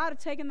 If I would have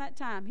taken that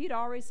time, he'd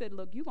already said,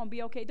 look, you're going to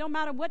be okay. Don't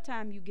matter what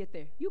time you get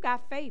there. You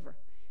got favor.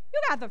 You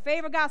got the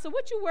favor of God. So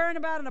what you worrying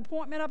about an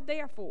appointment up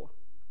there for?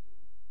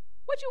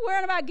 What you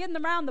worrying about getting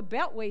around the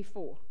beltway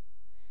for?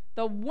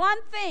 The one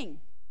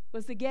thing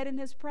was to get in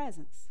his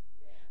presence.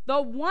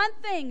 The one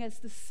thing is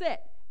to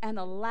sit and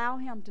allow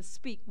him to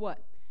speak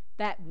what?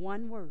 That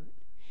one word.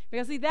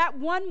 Because, see, that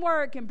one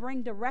word can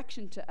bring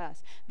direction to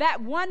us.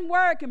 That one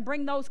word can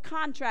bring those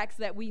contracts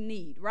that we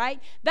need,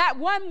 right? That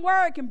one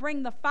word can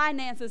bring the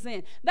finances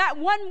in. That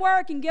one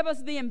word can give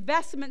us the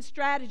investment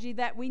strategy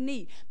that we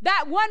need.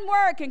 That one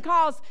word can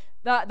cause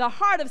the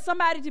heart of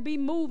somebody to be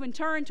moved and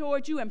turn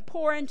towards you and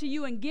pour into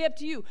you and give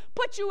to you.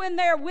 Put you in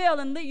their will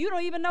and you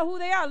don't even know who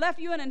they are,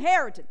 left you an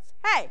inheritance.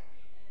 Hey,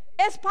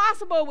 it's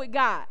possible with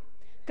God.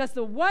 Because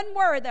the one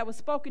word that was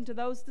spoken to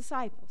those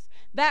disciples,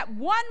 that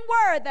one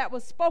word that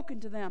was spoken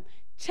to them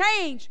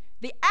changed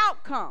the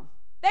outcome.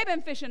 They've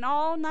been fishing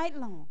all night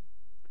long.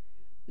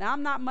 Now,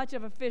 I'm not much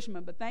of a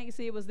fisherman, but thank you,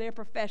 see, it was their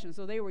profession,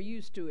 so they were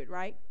used to it,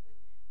 right?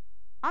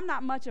 I'm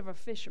not much of a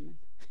fisherman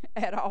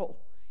at all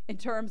in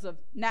terms of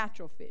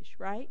natural fish,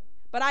 right?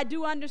 But I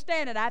do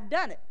understand it. I've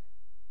done it.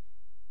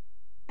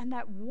 And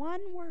that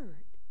one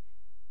word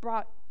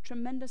brought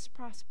tremendous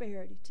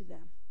prosperity to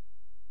them.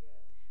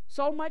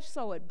 So much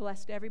so it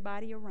blessed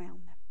everybody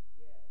around them.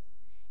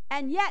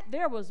 And yet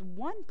there was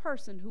one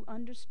person who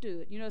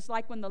understood. You know, it's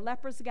like when the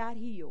lepers got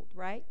healed,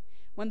 right?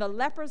 When the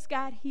lepers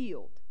got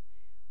healed,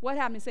 what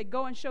happened? He said,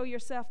 go and show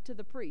yourself to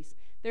the priest.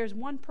 There's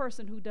one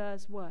person who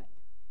does what?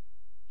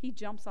 He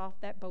jumps off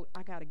that boat.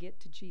 I got to get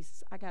to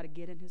Jesus. I got to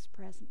get in his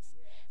presence.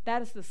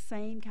 That is the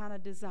same kind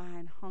of desire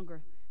and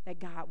hunger that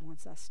God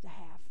wants us to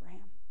have for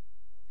him.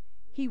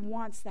 He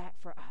wants that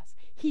for us.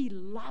 He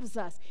loves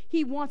us.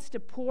 He wants to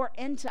pour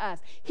into us.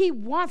 He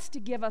wants to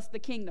give us the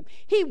kingdom.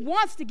 He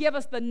wants to give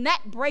us the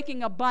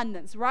net-breaking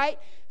abundance, right?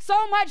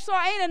 So much so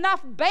ain't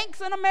enough banks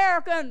in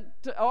America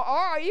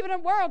or even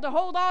in the world to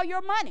hold all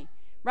your money,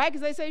 right?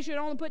 Because they say you should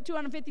only put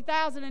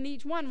 $250,000 in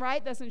each one,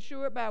 right? That's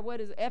insured by, what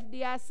is it,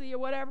 FDIC or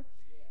whatever.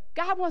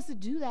 God wants to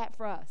do that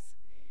for us.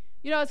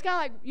 You know, it's kind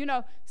of like, you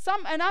know,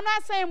 and I'm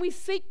not saying we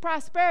seek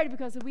prosperity,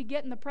 because if we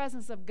get in the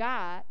presence of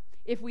God,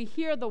 if we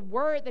hear the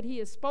word that he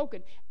has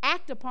spoken,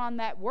 act upon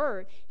that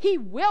word, he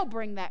will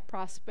bring that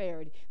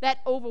prosperity, that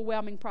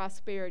overwhelming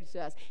prosperity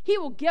to us. He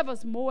will give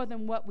us more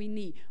than what we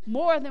need,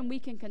 more than we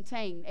can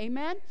contain.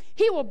 Amen?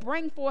 He will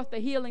bring forth the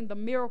healing, the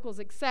miracles,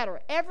 etc.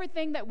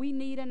 Everything that we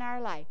need in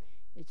our life,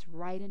 it's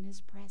right in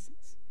his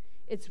presence.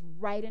 It's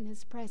right in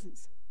his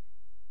presence.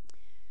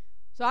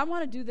 So I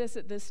want to do this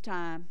at this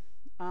time.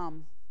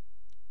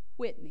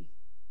 Whitney,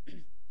 I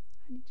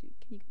need you.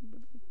 Can you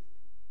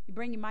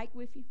bring your mic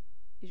with you?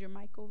 Is your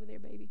mic over there,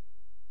 baby?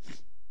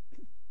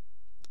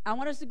 I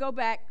want us to go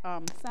back,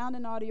 sound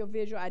and audio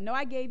visual. I know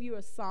I gave you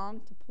a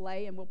song to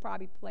play, and we'll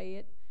probably play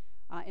it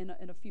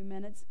in a few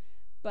minutes.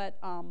 But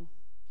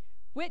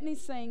Whitney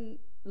sang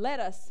Let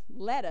Us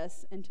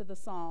into the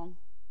song.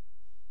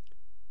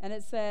 And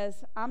it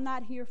says, I'm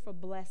not here for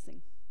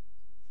blessing.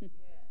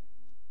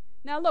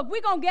 Now, look,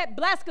 we're going to get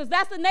blessed because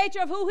that's the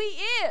nature of who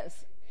he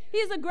is.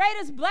 He's the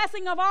greatest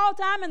blessing of all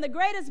time and the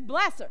greatest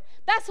blesser.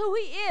 That's who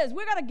he is.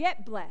 We're going to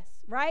get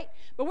blessed, right?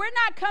 But we're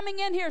not coming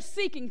in here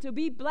seeking to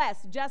be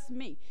blessed, just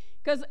me.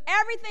 Because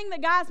everything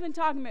that God's been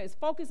talking about is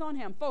focus on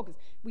him, focus.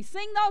 We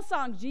sing those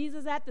songs,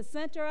 Jesus at the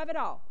center of it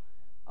all.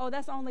 Oh,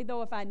 that's only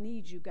though if I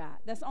need you, God.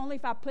 That's only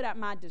if I put out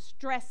my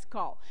distress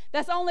call.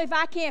 That's only if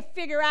I can't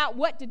figure out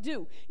what to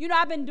do. You know,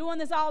 I've been doing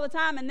this all the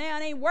time, and now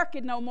it ain't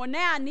working no more.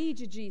 Now I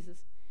need you, Jesus.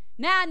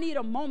 Now I need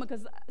a moment,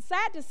 because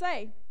sad to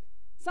say,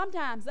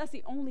 sometimes that's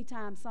the only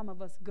time some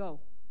of us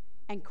go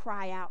and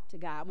cry out to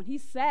God. When he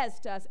says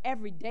to us,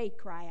 every day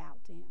cry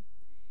out to him.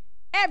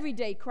 Every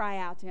day cry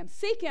out to him.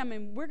 Seek him,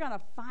 and we're going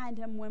to find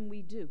him when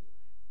we do,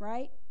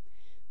 right?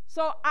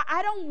 So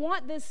I don't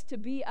want this to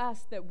be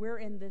us, that we're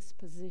in this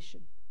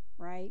position,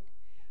 right?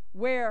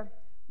 Where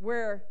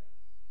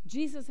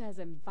Jesus has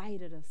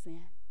invited us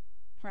in,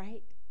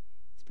 right?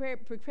 He's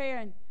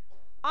preparing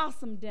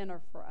awesome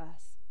dinner for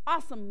us,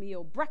 awesome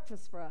meal,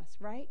 breakfast for us,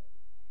 right?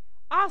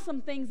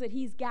 Awesome things that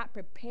he's got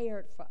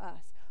prepared for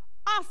us.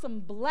 Awesome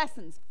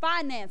blessings,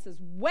 finances,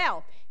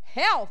 wealth,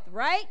 health,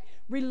 right?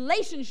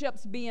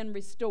 Relationships being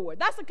restored.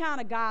 That's the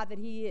kind of God that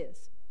he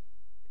is.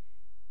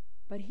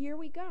 But here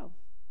we go.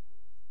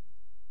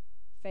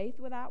 Faith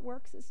without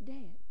works is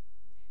dead.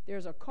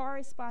 There's a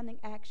corresponding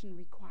action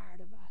required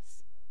of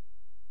us.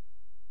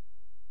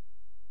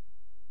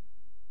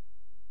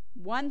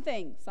 One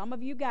thing. Some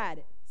of you got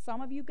it.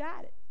 Some of you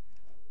got it.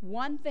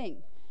 One thing.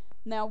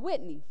 Now,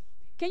 Whitney,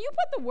 can you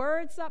put the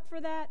words up for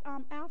that,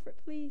 Alfred,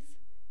 please?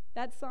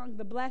 That song,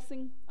 The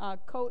Blessing,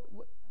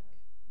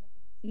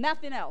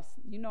 Nothing Else.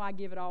 You know I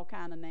give it all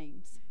kind of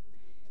names.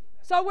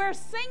 So we're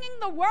singing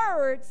the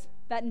words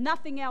that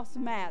nothing else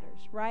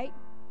matters, right?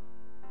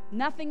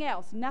 Nothing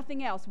else,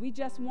 nothing else. We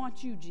just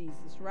want you,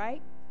 Jesus,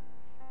 right?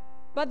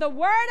 But the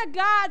word of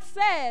God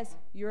says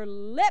your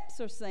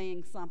lips are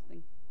saying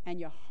something and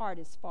your heart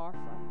is far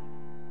from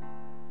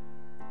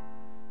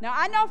it. Now,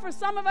 I know for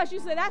some of us, you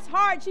say, that's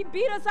hard. She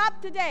beat us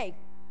up today.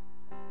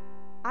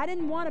 I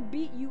didn't want to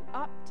beat you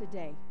up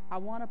today. I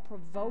want to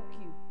provoke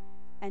you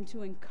and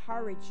to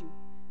encourage you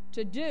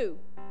to do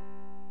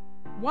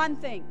one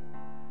thing.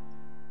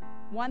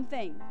 One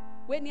thing.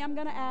 Whitney, I'm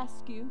going to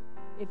ask you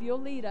if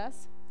you'll lead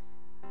us.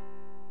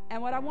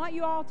 And what I want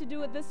you all to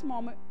do at this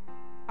moment,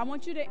 I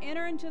want you to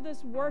enter into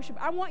this worship.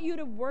 I want you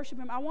to worship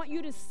Him. I want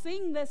you to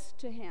sing this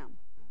to Him.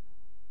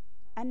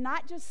 And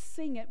not just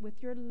sing it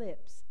with your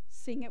lips.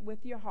 Sing it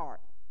with your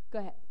heart. Go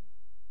ahead.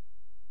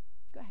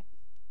 Go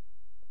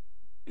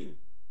ahead.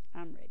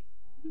 I'm ready.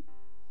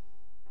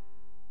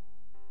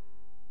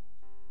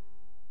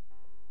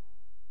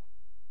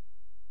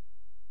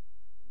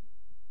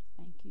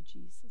 Thank you,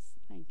 Jesus.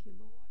 Thank you,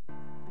 Lord. Thank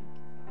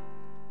you, Father.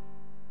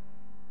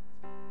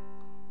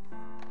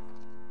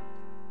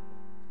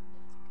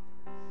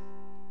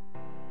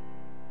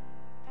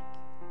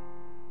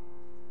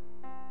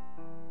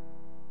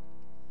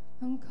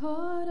 I'm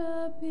caught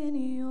up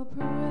in your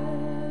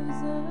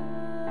presence.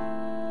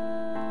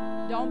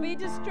 Don't be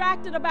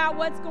distracted about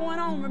what's going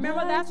on.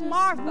 Remember, that's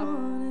Martha. I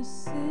wanna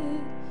sit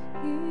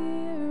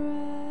here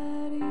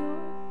at your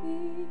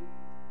feet.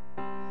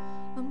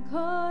 I'm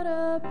caught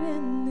up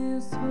in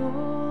this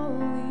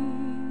holy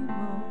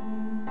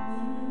moment,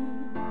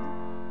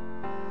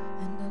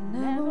 and I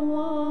never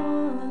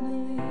wanna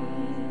leave.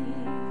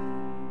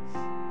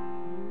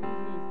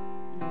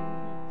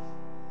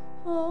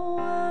 Oh,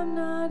 I'm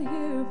not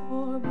here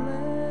for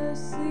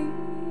blessings,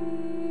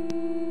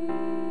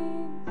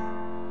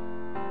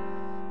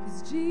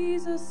 'cause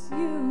Jesus,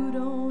 you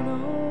don't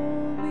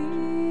owe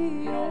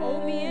me. You don't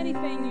owe me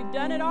anything. You've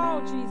done it all,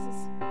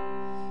 Jesus.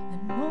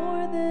 And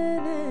more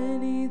than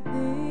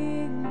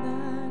anything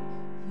that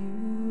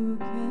you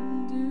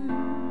can do,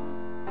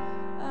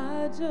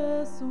 I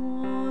just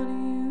want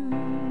you.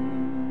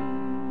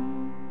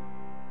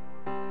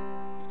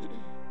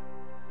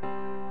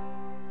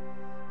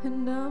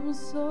 And I'm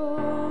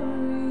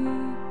sorry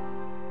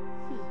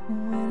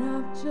when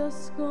I've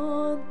just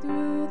gone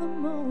through the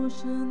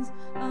motions.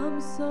 I'm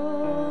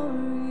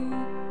sorry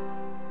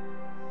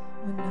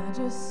when I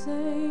just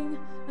sang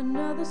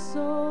another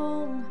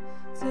song.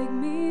 Take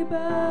me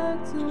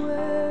back to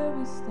where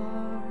we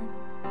started.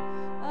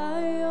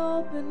 I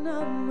open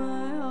up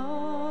my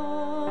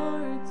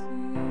heart to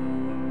you.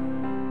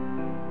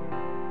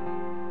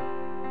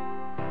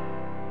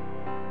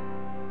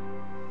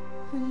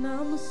 And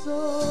I'm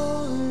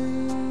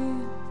sorry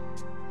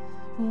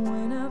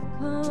when I've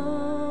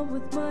come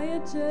with my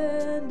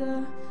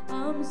agenda.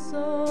 I'm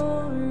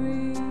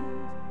sorry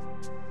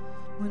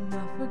when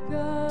I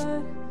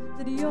forgot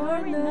that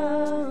you're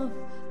enough.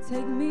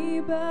 Take me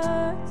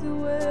back to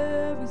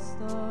where we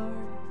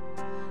started.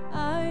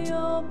 I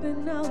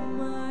open up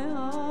my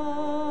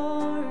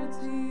heart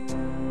to you.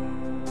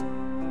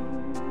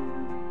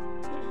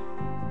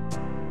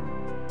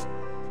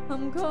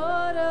 I'm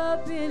caught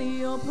up in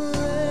your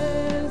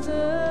presence,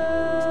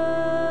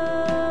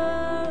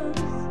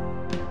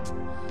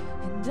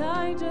 and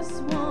I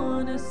just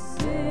wanna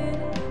sit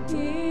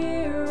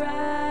here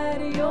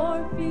at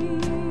your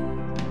feet.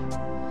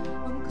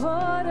 I'm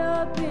caught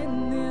up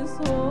in this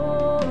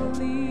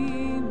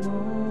holy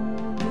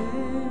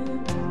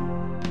moment,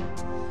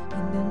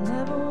 and I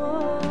never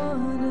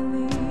wanna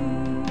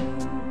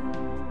leave.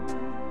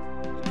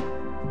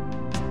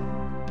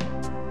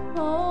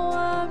 Oh,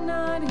 I'm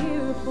not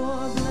here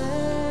for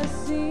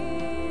blessings,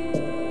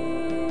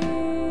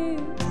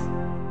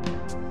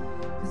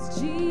 'cause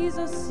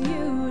Jesus,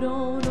 you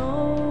don't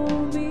owe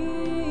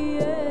me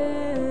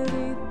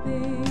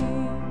anything.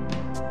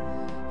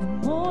 And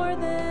more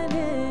than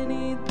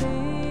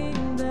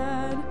anything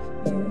that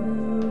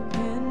you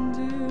can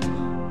do,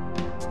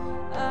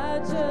 I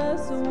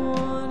just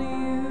want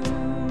you.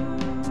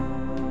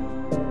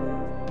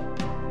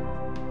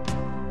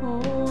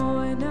 Oh,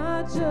 and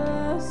I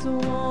just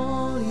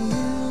want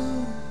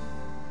you,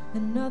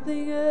 and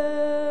nothing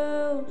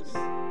else,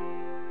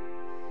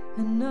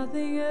 and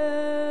nothing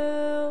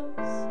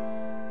else,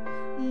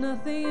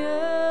 nothing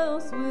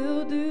else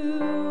will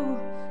do.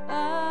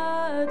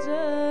 I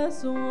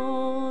just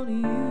want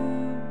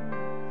you,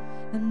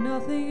 and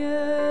nothing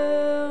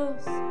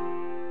else,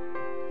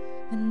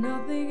 and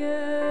nothing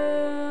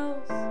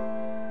else,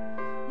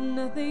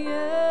 nothing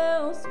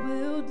else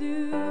will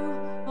do.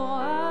 Oh,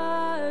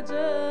 I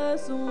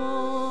just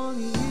want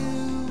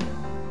you,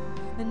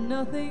 and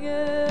nothing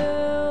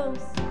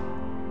else,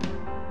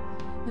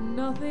 and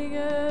nothing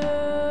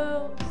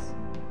else,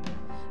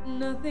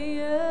 nothing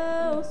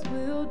else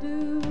will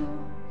do.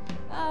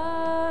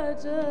 I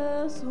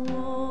just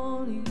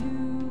want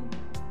you,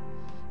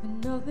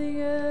 and nothing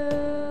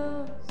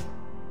else,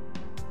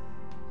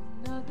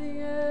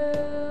 nothing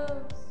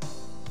else,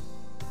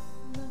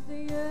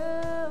 nothing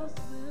else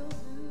will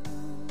do.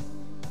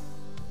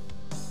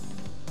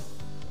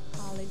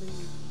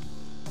 Hallelujah.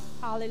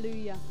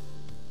 Hallelujah.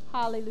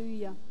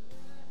 Hallelujah.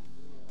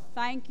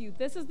 Thank you.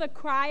 This is the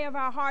cry of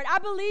our heart. I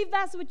believe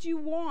that's what you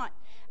want.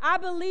 I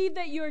believe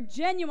that you're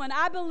genuine.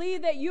 I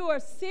believe that you are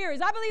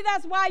serious. I believe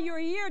that's why you're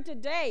here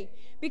today,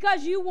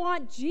 because you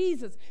want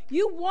Jesus.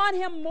 You want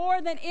him more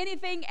than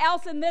anything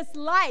else in this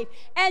life.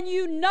 And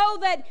you know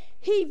that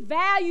he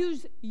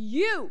values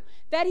you,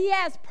 that he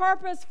has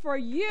purpose for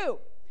you.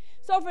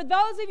 So for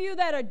those of you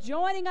that are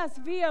joining us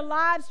via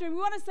live stream, we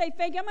want to say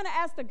thank you. I'm going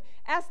to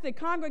ask the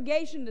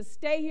congregation to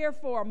stay here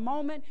for a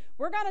moment.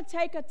 We're going to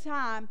take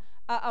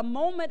a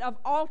moment of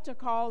altar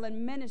call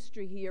and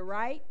ministry here,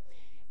 right?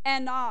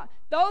 And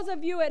those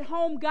of you at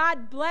home,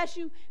 God bless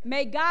you.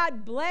 May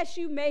God bless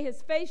you. May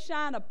his face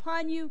shine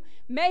upon you.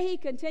 May he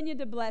continue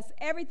to bless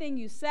everything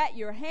you set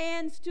your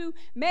hands to.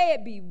 May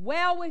it be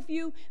well with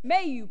you.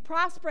 May you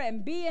prosper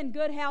and be in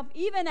good health,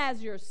 even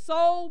as your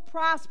soul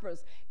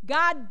prospers.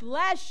 God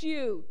bless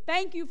you.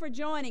 Thank you for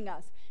joining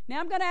us. Now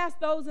I'm going to ask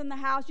those in the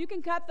house, you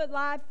can cut the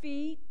live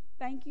feed.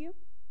 Thank you.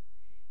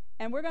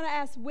 And we're going to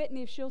ask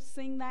Whitney if she'll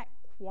sing that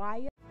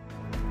quiet.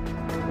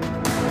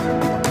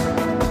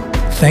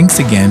 Thanks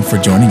again for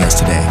joining us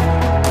today.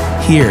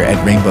 Here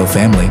at Rainbow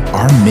Family,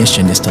 our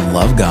mission is to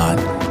love God,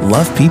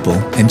 love people,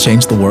 and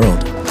change the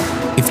world.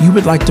 If you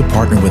would like to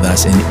partner with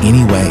us in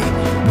any way,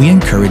 we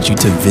encourage you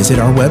to visit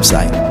our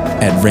website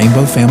at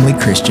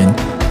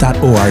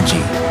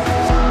rainbowfamilychristian.org.